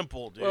 Something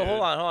simple, dude. Well,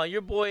 hold on.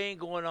 Your boy ain't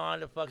going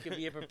on to fucking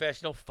be a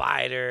professional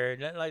fighter,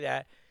 nothing like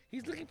that.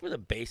 He's looking for the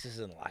basis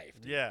in life.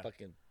 Dude. Yeah.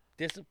 Fucking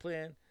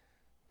discipline,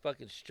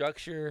 fucking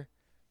structure.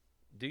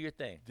 Do your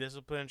thing.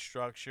 Discipline,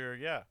 structure,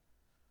 yeah.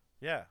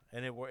 Yeah,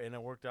 and it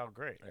worked out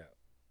great. Yeah.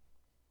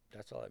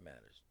 That's all that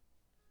matters.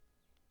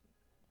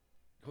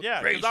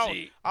 Yeah, because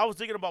I was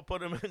thinking about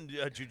putting him in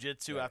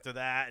jiu-jitsu after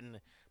that and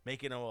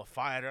making him a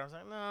fighter. I was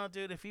like, no,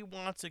 dude, if he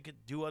wants to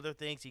do other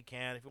things, he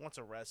can. If he wants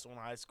to wrestle in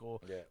high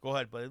school, go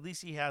ahead. But at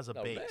least he has a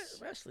base.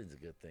 Wrestling's a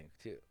good thing,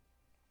 too.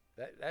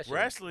 That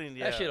Wrestling,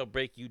 That shit will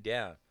break you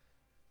down.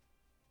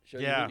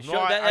 I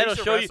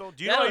used to wrestle.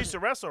 Do you know I used to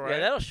wrestle, right? Yeah,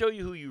 that'll show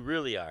you who you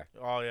really are.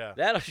 Oh, yeah.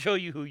 That'll show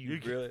you who you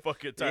really are. Get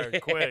fucking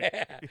tired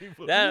quick.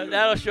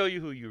 That'll show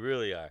you who you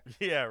really are.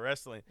 Yeah,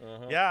 wrestling.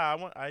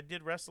 Yeah, I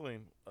did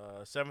wrestling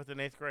 7th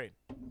and 8th grade.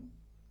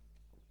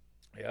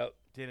 Yep.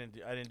 I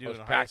didn't do it in high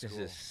school.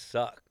 Practices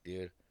suck,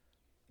 dude.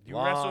 You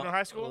wrestled in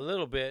high school? A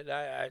little bit.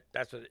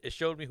 That's what it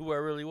showed me who I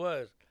really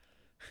was.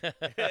 Who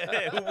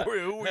were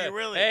you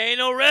really? I ain't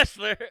no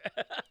wrestler.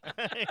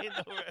 I ain't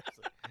no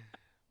wrestler.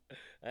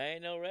 I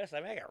ain't no wrestler.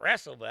 I mean, I can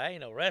wrestle, but I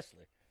ain't no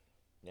wrestler.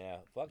 Yeah,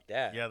 fuck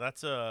that. Yeah,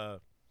 that's oh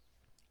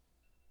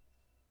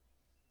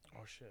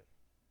shit.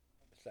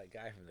 It's that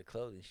guy from the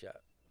clothing shop.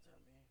 What's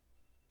that mean?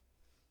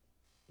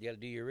 You got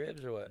to do your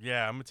ribs or what?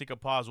 Yeah, I'm gonna take a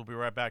pause. We'll be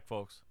right back,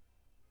 folks.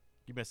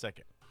 Give me a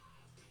second.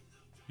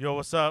 Yo,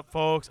 what's up,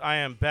 folks? I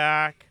am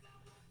back.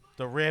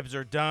 The ribs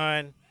are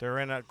done. They're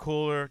in a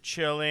cooler,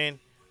 chilling.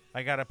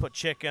 I gotta put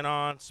chicken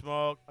on,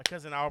 smoke. My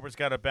cousin Albert's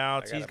gotta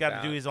bounce. He's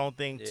gotta do his own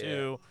thing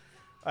too.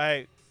 All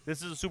right.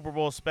 This is a Super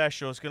Bowl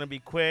special. It's going to be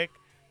quick.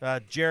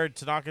 Jared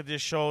Tanaka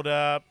just showed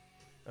up.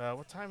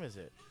 What time is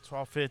it?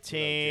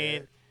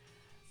 12:15.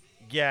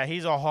 Yeah,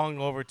 he's all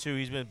hungover, too.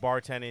 He's been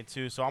bartending,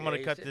 too. So I'm going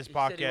to cut this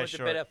podcast short. He went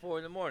to bed at 4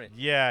 in the morning.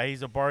 Yeah, he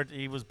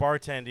was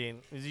bartending.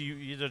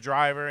 He's a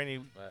driver, and he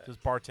was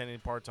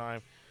bartending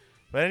part-time.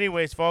 But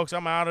anyways, folks,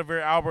 I'm out of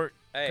here. Albert,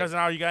 Cousin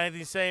Al, you got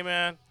anything to say,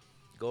 man?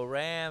 Go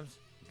Rams.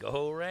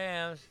 Go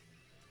Rams.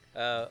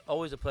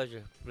 Always a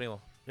pleasure,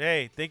 Primo.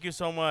 Hey, thank you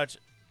so much.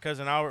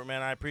 Cousin Albert,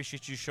 man, I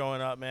appreciate you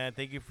showing up, man.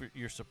 Thank you for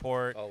your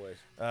support. Always.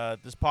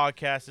 This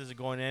podcast isn't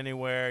going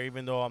anywhere,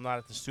 even though I'm not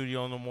at the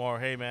studio no more.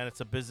 Hey, man, it's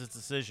a business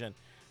decision.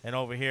 And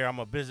over here, I'm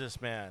a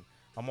businessman.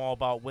 I'm all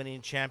about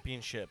winning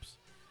championships,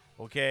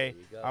 okay?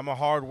 I'm a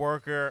hard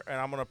worker, and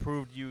I'm going to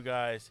prove to you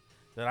guys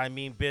that I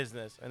mean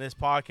business. And this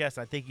podcast,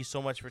 I thank you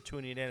so much for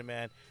tuning in,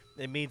 man.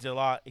 It means a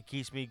lot. It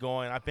keeps me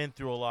going. I've been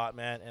through a lot,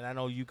 man, and I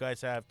know you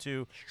guys have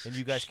too, and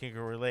you guys can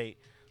relate.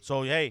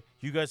 So, hey,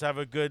 you guys have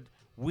a good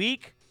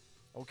week.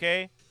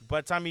 Okay, by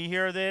the time you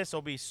hear this,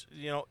 it'll be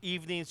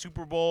evening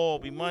Super Bowl.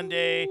 It'll be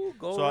Monday.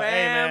 Go so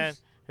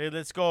Rams. Hey man,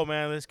 let's go,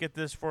 man. Let's get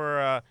this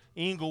for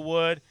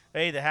Inglewood.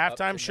 Hey, the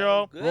halftime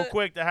show, real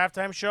quick. The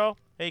halftime show.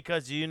 Hey,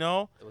 cuz you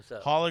know, what's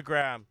up?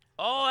 Hologram.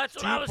 Oh, that's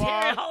what I was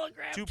hearing.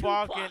 Hologram.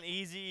 Tupac and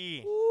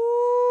Eazy-E.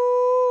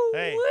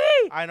 Hey,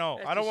 I know.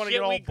 That's I don't want to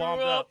get all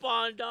bombed up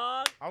on,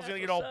 dog. I was gonna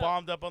get all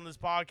bombed up on this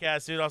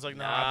podcast, dude. I was like,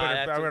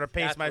 I better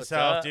pace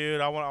myself,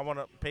 dude. I want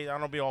to pace. I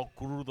don't be all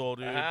crudo,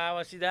 dude. I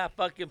want to see that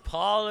fucking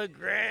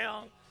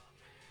hologram.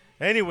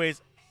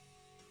 Anyways,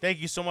 thank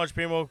you so much,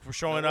 Primo, for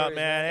showing up,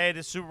 man. Hey,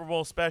 this Super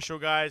Bowl special,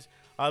 guys.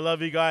 I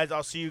love you guys.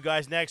 I'll see you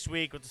guys next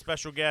week with the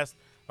special guest.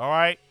 All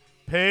right,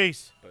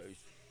 peace.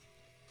 Peace.